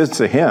makes sense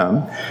to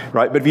him,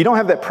 right? But if you don't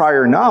have that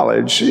prior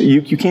knowledge,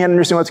 you can't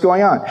understand what's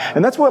going on.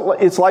 And that's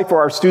what it's like for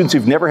our students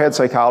who've never had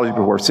psychology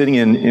before, sitting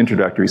in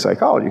introductory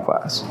psychology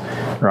class,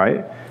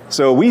 right?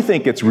 So we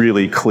think it's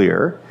really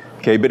clear.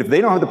 Okay, but if they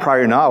don't have the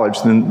prior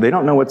knowledge, then they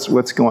don't know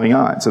what's going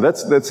on. So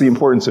that's the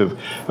importance of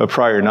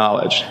prior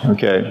knowledge.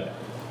 Okay.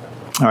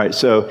 All right,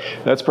 so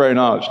that's prior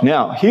knowledge.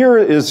 Now, here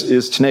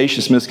is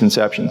tenacious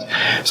misconceptions.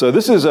 So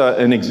this is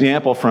an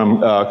example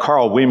from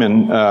Carl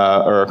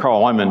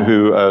Wieman,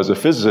 who is a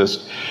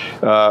physicist,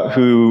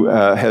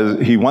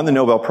 he won the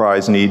Nobel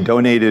Prize, and he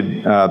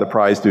donated the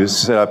prize to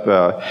set up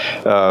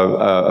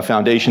a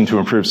foundation to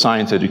improve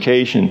science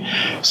education.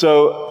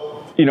 So,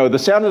 the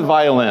sound of the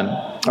violin.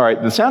 All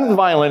right, the sound of the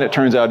violin, it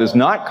turns out, is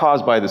not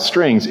caused by the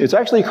strings. It's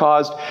actually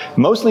caused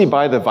mostly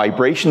by the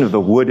vibration of the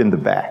wood in the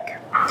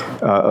back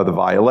of the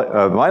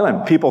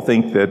violin. People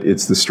think that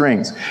it's the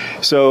strings.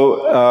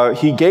 So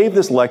he gave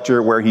this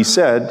lecture where he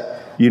said,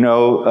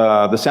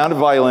 the sound of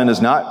violin is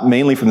not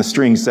mainly from the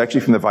strings, it's actually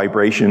from the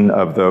vibration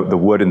of the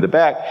wood in the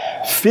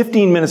back.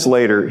 15 minutes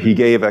later, he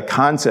gave a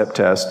concept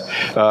test,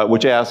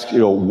 which asked,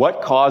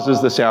 what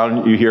causes the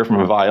sound you hear from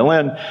a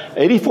violin?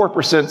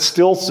 84%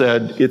 still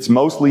said it's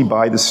mostly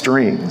by the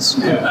strings.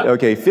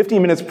 Okay,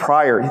 15 minutes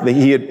prior,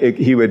 he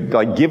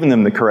had given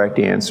them the correct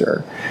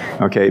answer.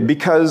 Okay,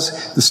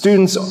 because the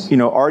students,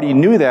 already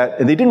knew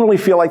that, and they didn't really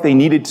feel like they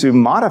needed to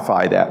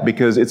modify that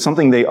because it's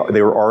something they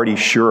were already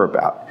sure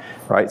about.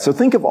 Right? So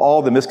think of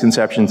all the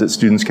misconceptions that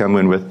students come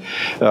in with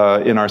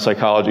in our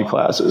psychology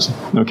classes.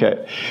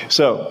 Okay,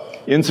 so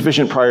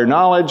insufficient prior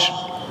knowledge.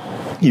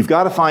 you've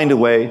got to find a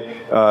way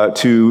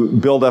to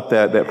build up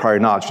that prior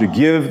knowledge, to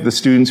give the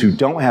students who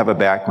don't have a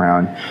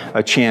background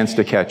a chance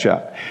to catch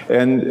up.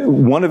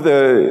 And one of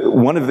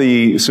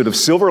the sort of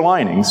silver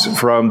linings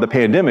from the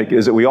pandemic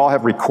is that we all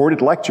have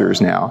recorded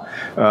lectures now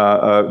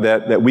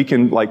that we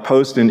can like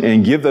post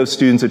and give those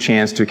students a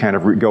chance to kind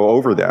of go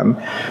over them,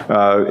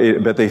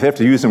 but they have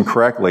to use them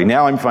correctly.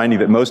 Now I'm finding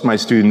that most of my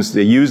students,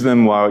 they use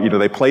them while,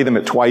 they play them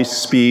at twice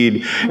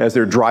speed as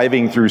they're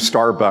driving through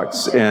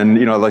Starbucks, and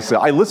like I said,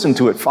 I listened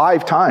to it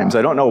 5 times.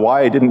 I don't know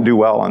why I didn't do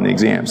well on the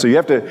exam. So you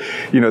have to,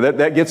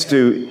 that gets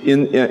to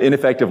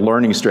ineffective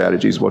learning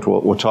strategies, which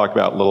we'll talk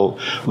about a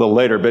little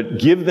later, but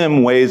give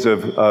them ways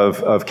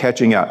of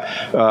catching up.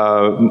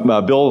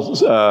 Bill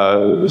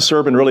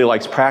Serban really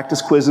likes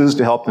practice quizzes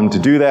to help them to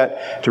do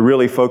that, to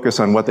really focus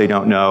on what they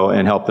don't know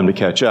and help them to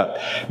catch up.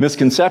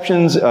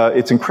 Misconceptions,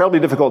 it's incredibly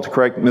difficult to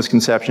correct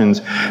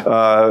misconceptions,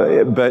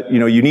 but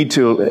you need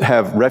to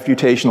have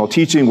refutational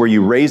teaching where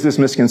you raise this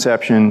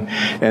misconception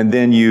and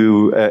then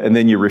you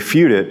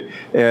refute it.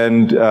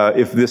 And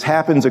if this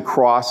happens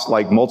across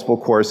like multiple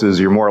courses,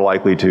 you're more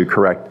likely to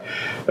correct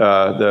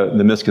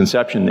the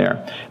misconception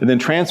there. And then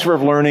transfer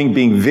of learning,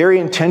 being very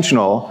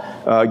intentional,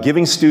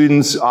 giving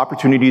students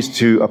opportunities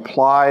to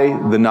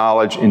apply the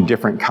knowledge in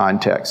different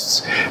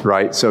contexts,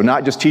 right? So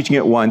not just teaching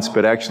it once,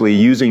 but actually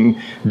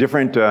using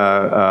different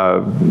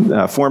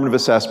formative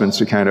assessments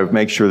to kind of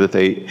make sure that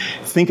they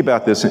think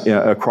about this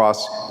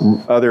across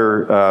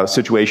other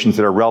situations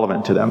that are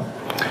relevant to them.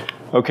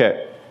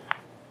 Okay.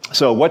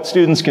 So what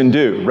students can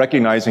do,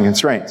 recognizing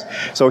constraints.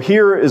 So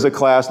here is a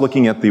class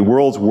looking at the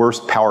world's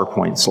worst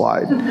PowerPoint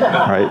slide,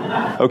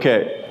 right?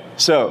 Okay,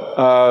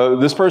 so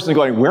this person is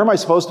going, where am I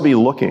supposed to be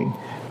looking?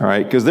 All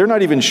right, because they're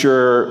not even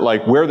sure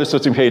like where they're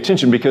supposed to pay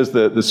attention, because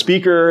the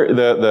speaker,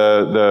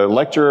 the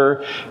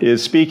lecturer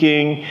is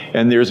speaking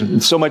and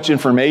there's so much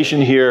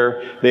information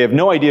here, they have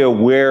no idea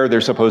where they're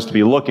supposed to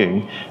be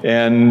looking.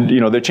 And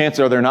the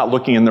chances are they're not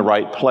looking in the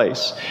right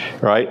place,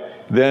 right?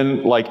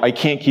 Then, like, I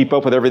can't keep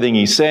up with everything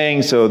he's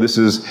saying, so this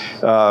is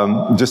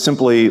just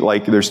simply,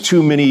 like, there's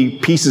too many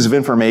pieces of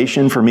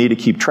information for me to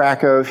keep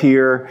track of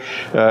here.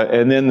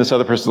 And then this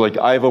other person's like,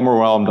 I've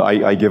overwhelmed,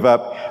 I give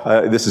up.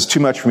 This is too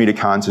much for me to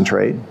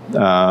concentrate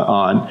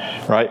on,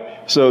 right?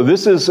 So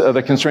this is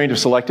the constraint of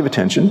selective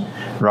attention,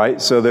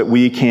 right? So that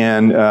we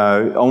can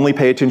only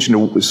pay attention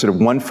to sort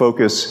of one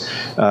focus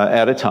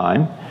at a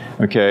time,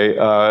 okay?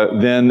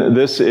 Then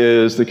this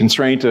is the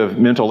constraint of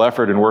mental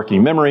effort and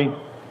working memory.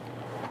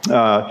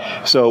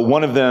 So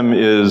one of them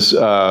is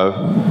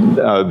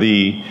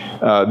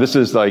this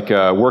is like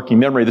working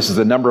memory. This is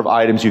the number of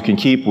items you can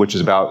keep, which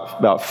is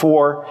about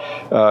 4.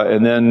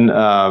 And then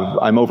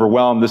I'm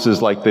overwhelmed. This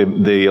is like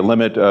the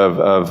limit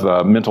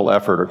of mental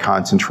effort or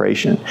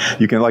concentration.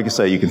 You can, like I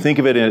say, you can think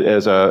of it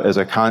as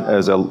a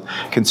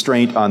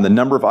constraint on the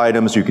number of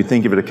items. You could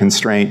think of it a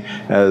constraint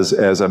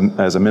as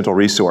a mental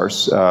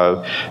resource.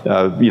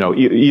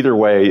 Either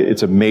way,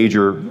 it's a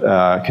major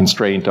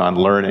constraint on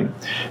learning.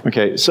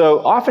 Okay, so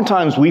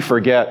oftentimes we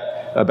forget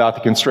about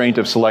the constraint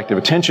of selective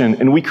attention,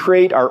 and we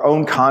create our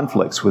own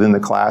conflicts within the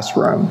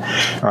classroom.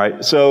 All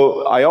right,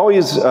 so I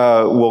always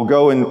will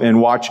go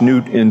and watch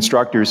new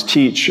instructors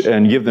teach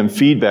and give them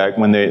feedback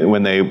when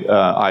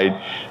I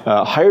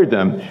hired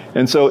them.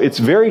 And so it's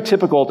very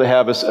typical to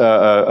have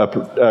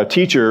a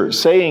teacher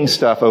saying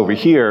stuff over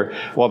here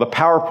while the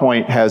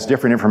PowerPoint has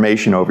different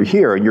information over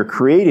here, and you're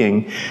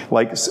creating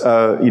like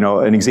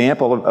an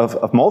example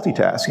of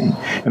multitasking.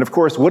 And of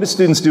course, what do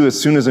students do as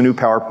soon as a new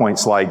PowerPoint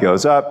slide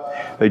goes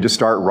up? They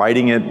just start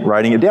writing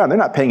it down. They're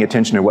not paying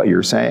attention to what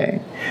you're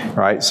saying,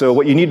 right? So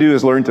what you need to do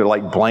is learn to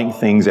like blank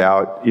things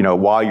out,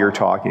 while you're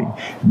talking.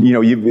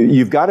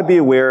 You've got to be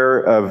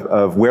aware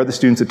of where the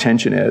student's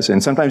attention is,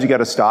 and sometimes you got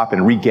to stop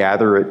and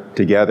regather it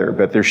together.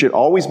 But there should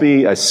always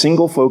be a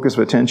single focus of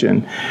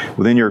attention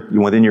within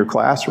your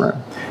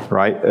classroom,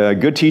 right?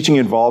 Good teaching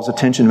involves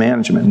attention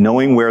management,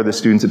 knowing where the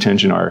student's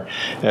attention are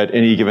at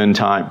any given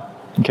time.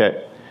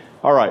 Okay,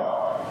 all right.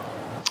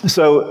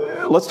 So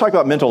let's talk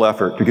about mental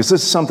effort, because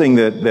this is something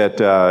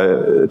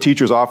that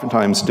teachers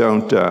oftentimes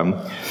don't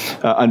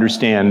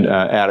understand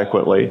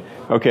adequately.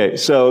 Okay,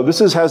 so this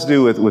has to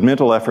do with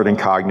mental effort and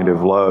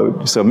cognitive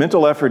load. So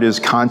mental effort is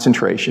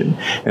concentration,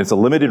 and it's a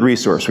limited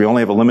resource. We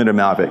only have a limited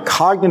amount of it.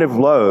 Cognitive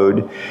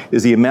load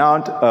is the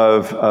amount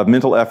of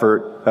mental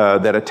effort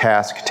that a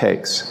task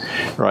takes,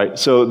 right?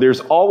 So there's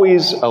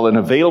always a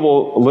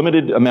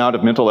limited amount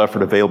of mental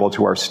effort available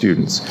to our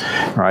students,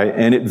 right?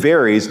 And it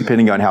varies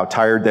depending on how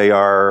tired they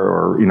are,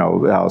 or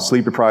how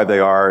sleep deprived they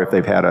are, if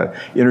they've had an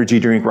energy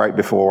drink right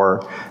before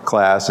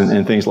class,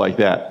 and things like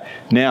that.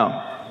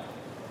 Now,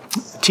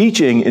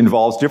 teaching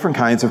involves different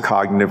kinds of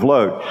cognitive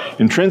load.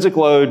 Intrinsic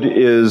load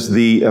is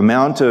the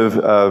amount of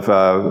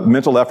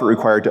mental effort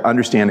required to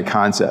understand a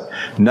concept.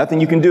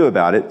 Nothing you can do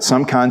about it.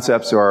 Some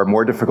concepts are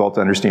more difficult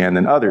to understand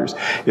than others.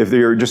 If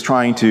they're just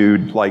trying to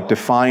like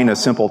define a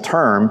simple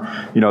term,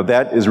 you know,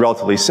 that is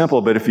relatively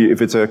simple, but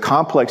if it's a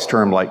complex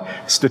term like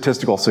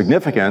statistical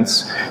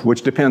significance,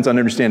 which depends on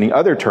understanding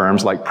other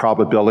terms like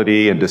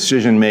probability and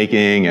decision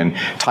making and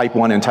type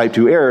 1 and type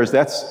 2 errors,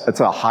 that's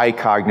a high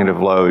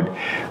cognitive load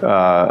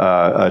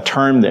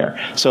term there.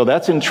 So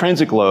that's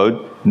intrinsic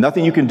load.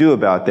 Nothing you can do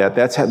about that.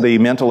 That's the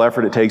mental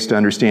effort it takes to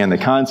understand the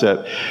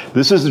concept.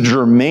 This is the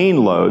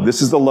germane load.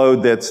 This is the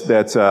load that's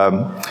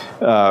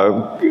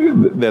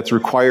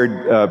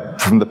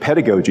required from the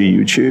pedagogy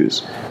you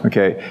choose.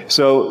 Okay,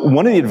 so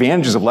one of the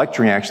advantages of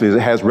lecturing actually is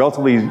it has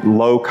relatively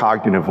low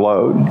cognitive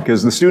load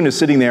because the student is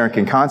sitting there and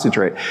can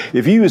concentrate.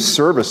 If you use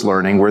service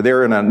learning, where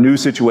they're in a new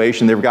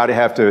situation, they've got to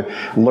have to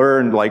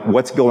learn like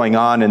what's going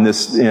on in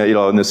this, you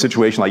know, in this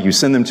situation. Like you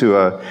send them to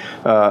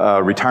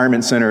a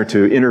retirement center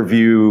to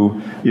interview,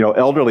 you know,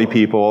 elderly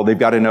people. They've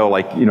got to know,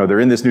 like, you know, they're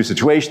in this new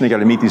situation. They got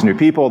to meet these new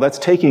people. That's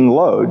taking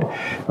load.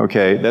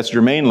 Okay, that's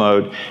germane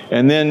load.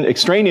 And then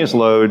extraneous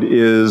load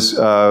is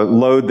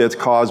load that's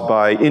caused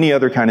by any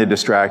other kind of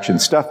distraction,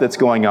 stuff that's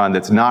going on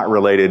that's not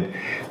related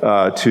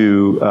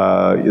to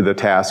the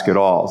task at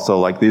all. So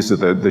like these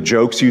are the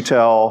jokes you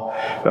tell,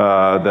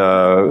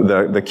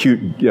 the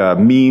cute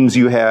memes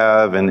you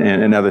have,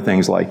 and other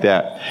things like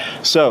that.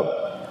 So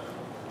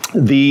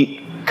the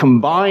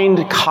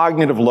combined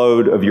cognitive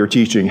load of your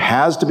teaching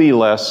has to be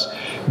less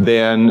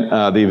than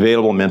the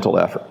available mental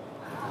effort.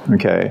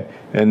 Okay?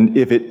 And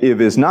if it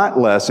is not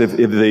less, if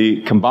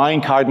the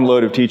combined cognitive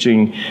load of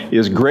teaching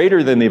is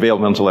greater than the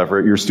available mental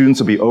effort, your students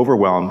will be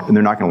overwhelmed and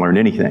they're not going to learn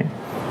anything.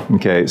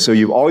 Okay, so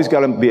you've always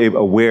got to be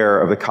aware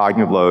of the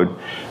cognitive load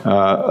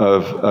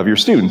of your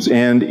students.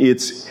 And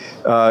it's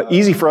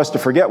easy for us to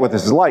forget what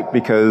this is like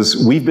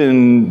because we've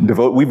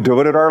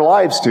devoted our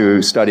lives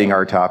to studying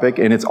our topic,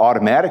 and it's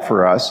automatic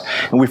for us,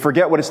 and we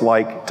forget what it's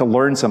like to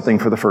learn something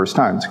for the first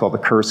time. It's called the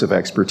curse of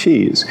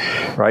expertise,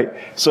 right?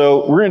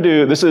 So we're going to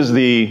do, this is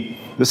the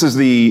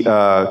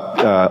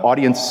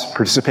audience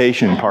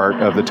participation part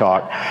of the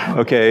talk.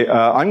 Okay,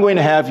 I'm going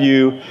to have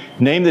you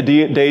name the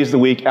days of the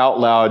week out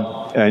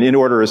loud and in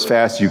order as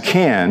fast as you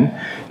can.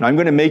 And I'm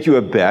going to make you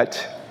a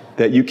bet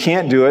that you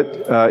can't do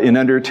it in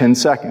under 10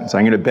 seconds.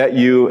 I'm going to bet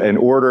you an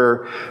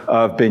order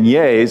of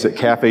beignets at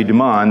Cafe Du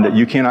Monde that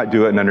you cannot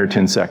do it in under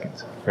 10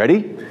 seconds.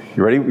 Ready?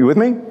 You ready? You with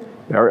me?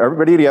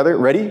 Everybody together?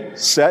 Ready,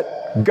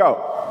 set,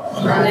 go.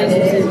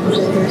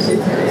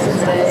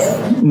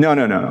 No.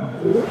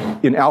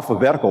 In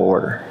alphabetical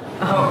order.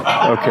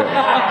 Okay.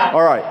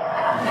 All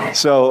right.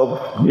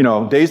 So, you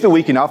know, days of the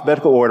week in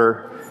alphabetical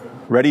order.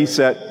 Ready,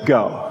 set,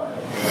 go.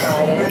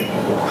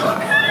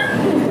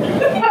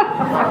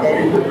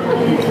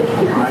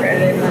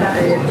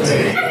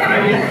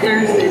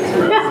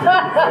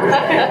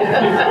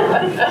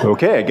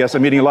 Okay, I guess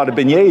I'm eating a lot of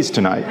beignets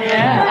tonight.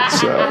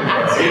 So,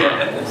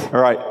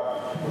 all right.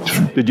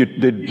 Did you,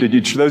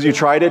 those of you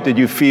tried it, did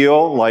you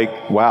feel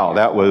like, wow,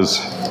 that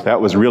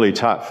was really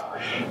tough,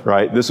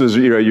 right? This was,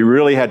 you know, you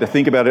really had to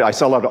think about it. I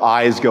saw a lot of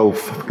eyes go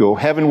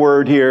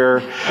heavenward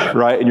here,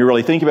 right? And you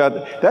really think about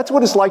it. That's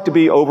what it's like to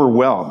be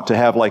overwhelmed, to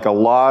have like a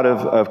lot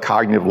of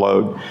cognitive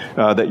load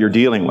that you're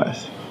dealing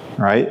with.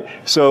 Right?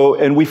 So,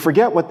 and we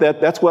forget what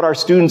that's what our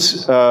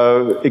students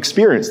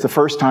experience the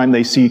first time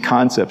they see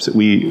concepts that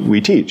we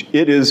teach.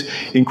 It is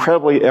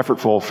incredibly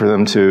effortful for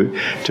them to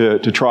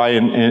try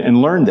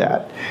and learn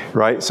that,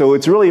 right? So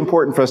it's really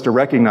important for us to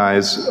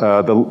recognize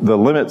the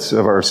limits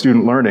of our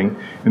student learning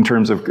in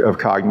terms of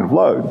cognitive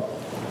load.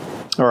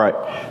 All right,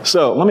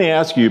 so let me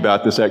ask you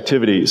about this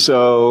activity.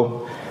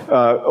 So,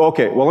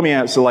 okay, well let me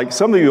ask, so like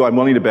some of you I'm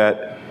willing to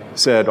bet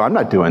said, well, I'm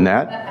not doing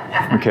that.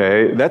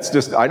 Okay, that's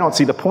just, I don't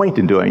see the point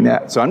in doing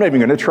that, so I'm not even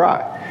going to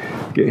try.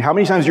 Okay, how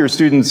many times your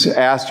students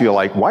asked you,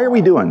 like, why are we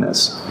doing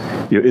this?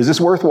 You know, is this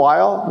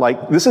worthwhile?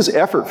 Like, this is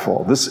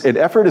effortful.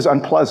 Effort is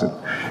unpleasant.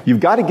 You've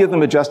got to give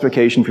them a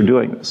justification for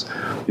doing this.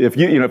 If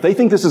if they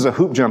think this is a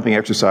hoop jumping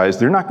exercise,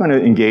 they're not going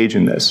to engage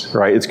in this,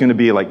 right? It's going to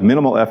be like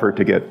minimal effort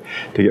to get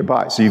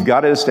by. So you've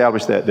got to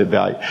establish that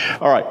value.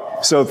 All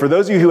right. So for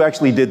those of you who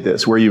actually did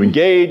this, were you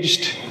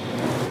engaged?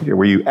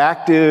 Were you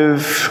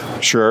active?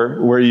 Sure.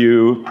 Were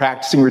you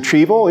practicing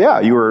retrieval? Yeah,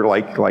 you were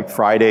like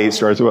Friday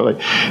starts. Were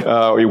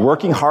you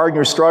working hard and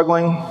you're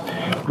struggling?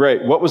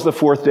 Great. What was the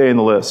fourth day in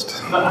the list?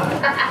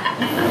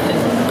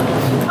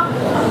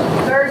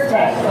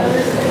 Thursday.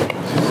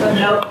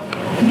 Nope.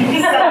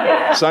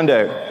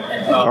 Sunday.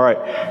 All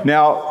right.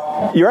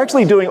 Now, you're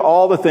actually doing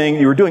all the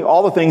things, you were doing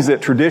all the things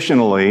that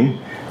traditionally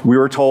we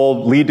were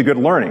told lead to good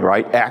learning,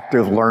 right?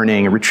 Active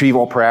learning,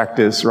 retrieval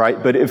practice,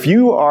 right? But if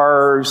you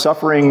are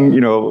suffering,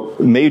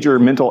 major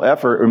mental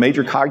effort or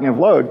major cognitive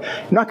load,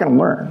 you're not going to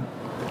learn,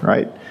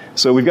 right?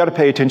 So we've got to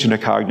pay attention to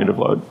cognitive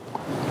load.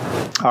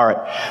 All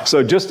right.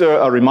 So just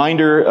a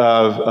reminder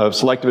of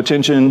selective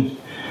attention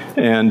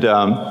and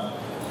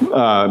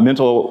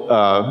mental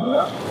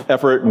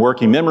effort and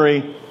working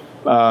memory.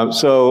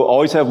 So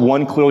always have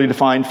one clearly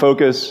defined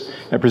focus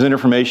and present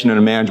information in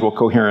a manageable,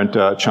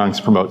 coherent chunks,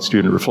 promote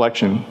student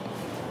reflection.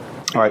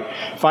 All right,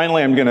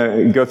 finally, I'm going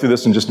to go through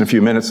this in just a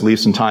few minutes, leave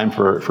some time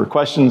for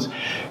questions.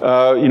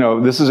 You know,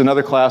 this is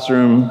another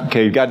classroom.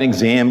 Okay, you've got an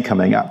exam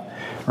coming up,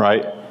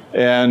 right?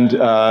 And,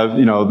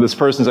 you know, this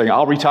person's saying,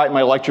 I'll retype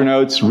my lecture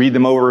notes, read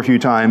them over a few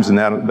times, and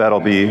that'll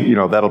be, you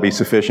know, that'll be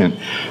sufficient.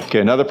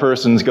 Okay, another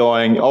person's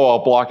going, oh,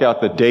 I'll block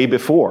out the day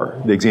before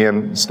the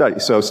exam study.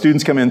 So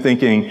students come in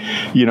thinking,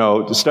 you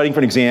know, studying for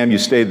an exam, you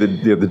stay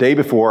the day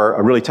before,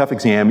 a really tough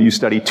exam, you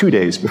study 2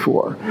 days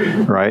before,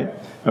 right?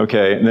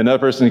 Okay, and another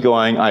person is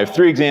going, I have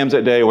 3 exams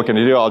that day, what can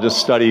I do? I'll just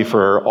study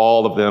for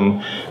all of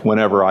them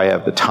whenever I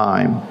have the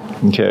time,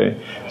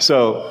 okay?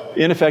 So,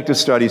 ineffective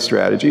study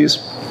strategies.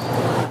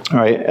 All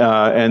right,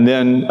 and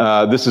then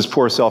this is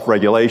poor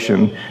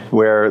self-regulation,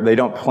 where they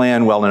don't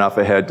plan well enough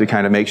ahead to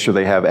kind of make sure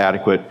they have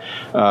adequate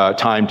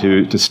time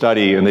to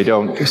study, and they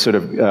don't sort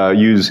of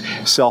use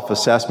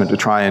self-assessment to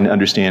try and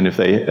understand if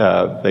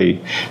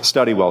they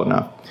study well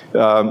enough.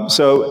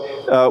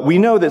 So we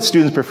know that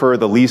students prefer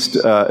the least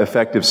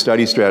effective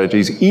study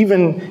strategies,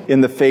 even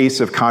in the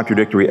face of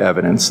contradictory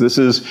evidence. This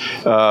is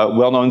a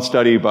well-known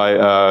study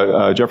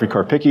by Jeffrey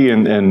Karpicki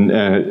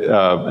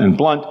and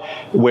Blunt,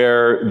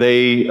 where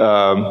they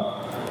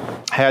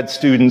had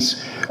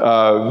students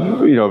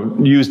you know,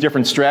 use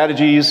different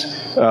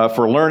strategies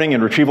for learning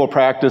and retrieval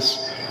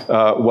practice.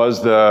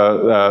 Was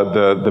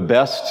the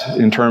best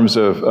in terms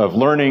of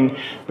learning,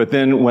 but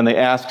then when they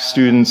ask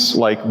students,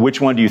 like, which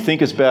one do you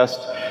think is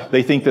best,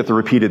 they think that the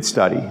repeated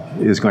study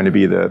is going to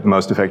be the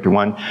most effective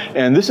one.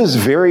 And this is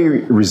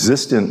very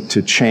resistant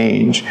to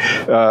change.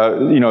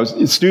 You know,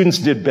 students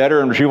did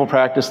better in retrieval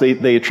practice.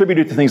 They attribute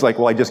it to things like,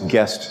 well, I just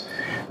guessed,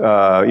 you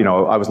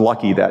know, I was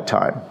lucky that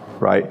time.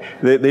 Right?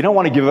 They don't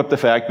want to give up the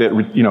fact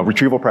that, you know,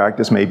 retrieval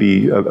practice may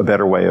be a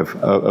better way of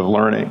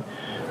learning.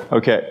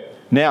 Okay,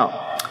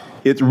 now,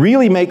 it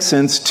really makes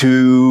sense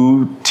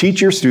to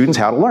teach your students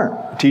how to learn,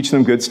 teach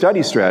them good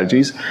study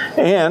strategies,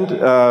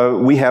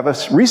 and we have a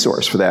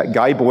resource for that.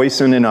 Guy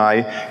Boyson and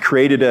I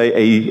created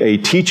a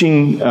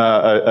teaching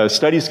a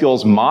study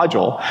skills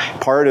module,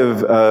 part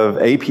of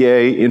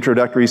APA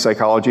Introductory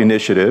Psychology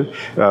Initiative,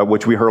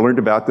 which we learned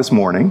about this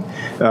morning,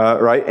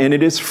 right? And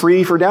it is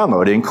free for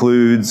download. It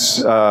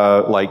includes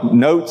like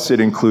notes,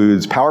 it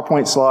includes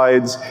PowerPoint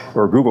slides,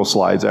 or Google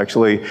Slides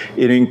actually.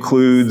 It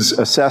includes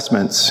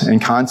assessments and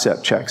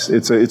concept checks.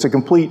 It's a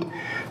complete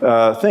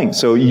thing.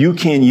 So you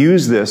can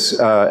use this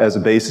as a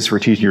basis for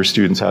teaching your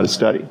students how to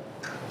study.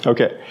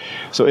 Okay,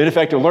 so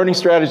ineffective learning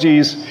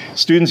strategies.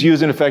 Students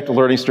use ineffective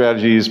learning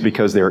strategies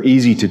because they're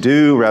easy to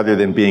do rather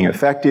than being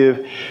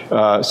effective.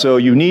 So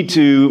you need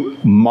to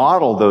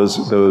model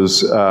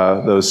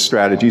those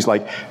strategies.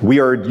 Like,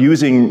 we are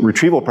using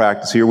retrieval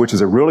practice here, which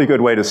is a really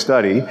good way to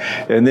study.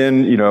 And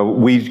then, you know,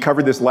 we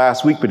covered this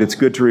last week, but it's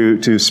good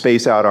to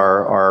space out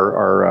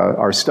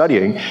our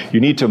studying.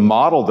 You need to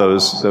model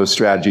those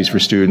strategies for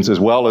students,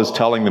 as well as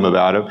telling them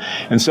about them.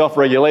 And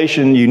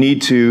self-regulation, you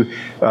need to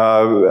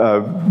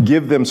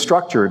give them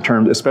structure in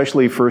terms,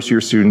 especially first-year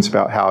students,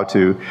 about how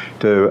to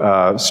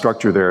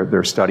structure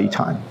their study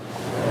time.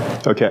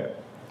 Okay.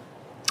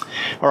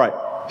 All right.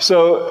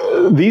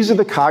 So these are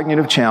the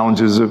cognitive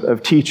challenges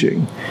of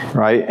teaching,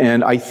 right?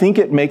 And I think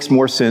it makes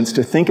more sense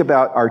to think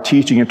about our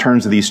teaching in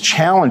terms of these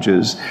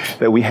challenges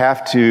that we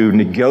have to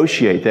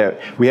negotiate,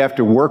 that we have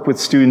to work with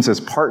students as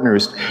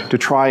partners to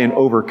try and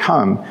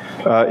overcome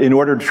in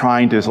order to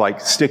trying to, like,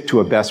 stick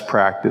to a best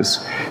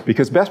practice.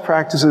 Because best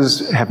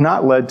practices have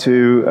not led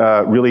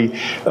to really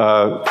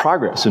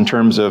progress in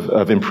terms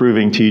of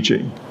improving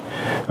teaching.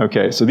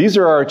 Okay, so these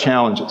are our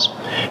challenges,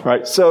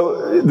 right?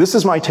 So this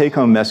is my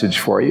take-home message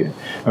for you.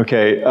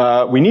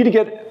 Okay, we need to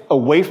get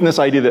away from this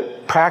idea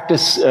that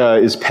practice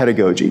is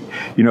pedagogy.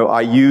 You know,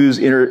 I use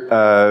you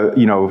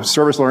know,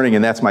 service learning,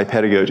 and that's my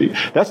pedagogy.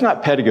 That's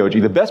not pedagogy.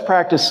 The best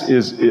practice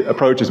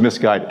approach is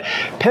misguided.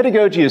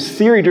 Pedagogy is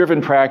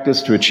theory-driven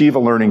practice to achieve a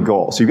learning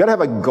goal. So you've got to have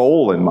a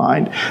goal in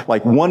mind,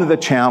 like one of the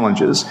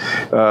challenges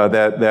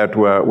that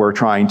we're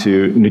trying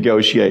to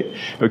negotiate.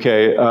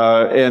 Okay,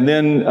 and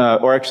then,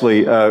 or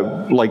actually,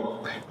 like,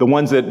 the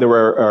ones that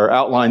are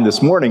outlined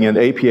this morning in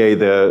APA,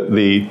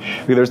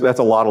 that's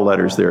a lot of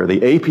letters there.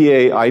 The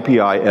APA,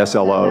 IPI,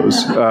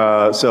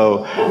 SLOs.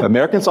 So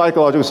American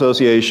Psychological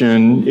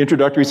Association,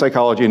 Introductory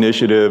Psychology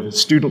Initiative,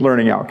 Student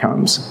Learning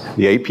Outcomes.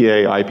 The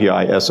APA,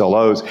 IPI,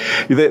 SLOs.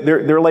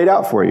 They're laid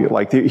out for you.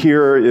 Like,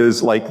 here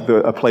is like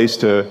a place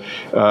to,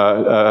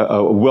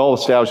 a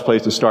well-established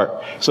place to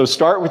start. So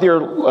start with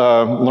your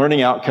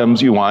learning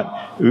outcomes you want.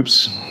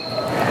 Oops.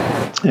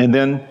 And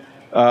then,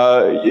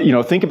 you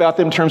know, think about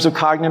them in terms of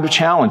cognitive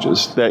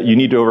challenges that you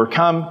need to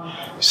overcome.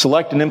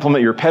 Select and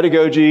implement your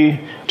pedagogy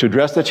to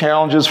address the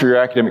challenges for your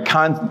academic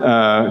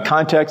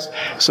context.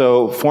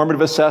 So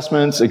formative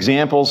assessments,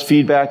 examples,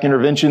 feedback,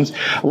 interventions.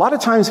 A lot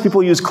of times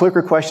people use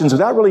clicker questions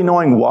without really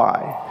knowing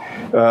why.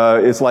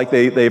 It's like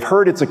they've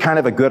heard it's a kind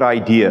of a good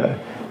idea,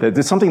 that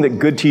it's something that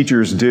good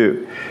teachers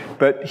do.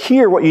 But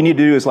here, what you need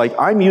to do is like,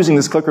 I'm using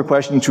this clicker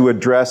question to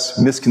address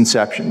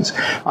misconceptions.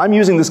 I'm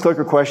using this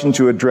clicker question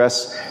to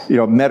address,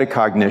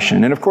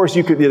 metacognition. And of course,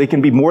 they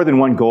can be more than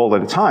one goal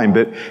at a time,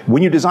 but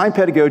when you design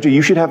pedagogy,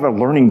 you should have a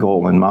learning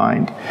goal in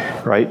mind,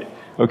 right?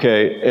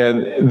 Okay,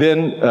 and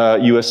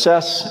then you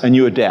assess and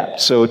you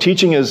adapt. So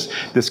teaching is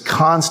this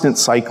constant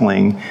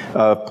cycling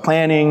of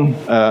planning,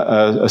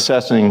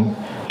 assessing,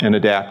 and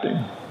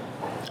adapting.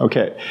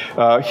 Okay,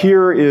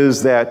 here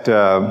is that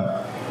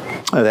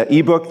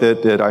ebook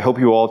that I hope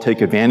you all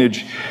take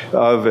advantage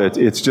of.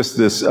 It's just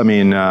this, I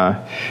mean,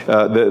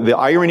 the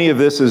irony of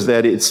this is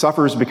that it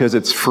suffers because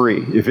it's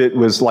free. If it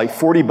was like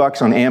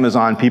 $40 on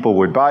Amazon, people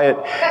would buy it.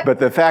 But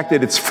the fact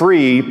that it's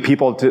free,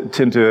 people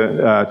tend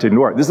to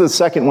ignore it. This is the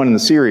second one in the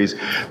series.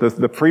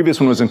 The previous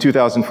one was in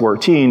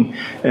 2014,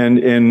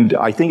 and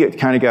I think it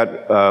kind of got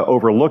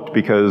overlooked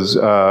because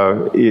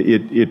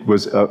it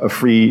was a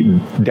free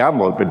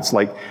download, but it's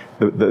like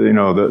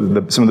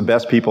some of the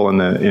best people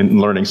in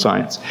learning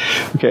science.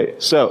 Okay,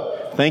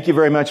 so thank you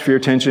very much for your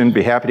attention.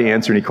 Be happy to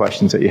answer any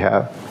questions that you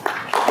have.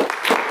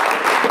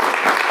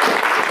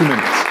 2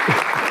 minutes.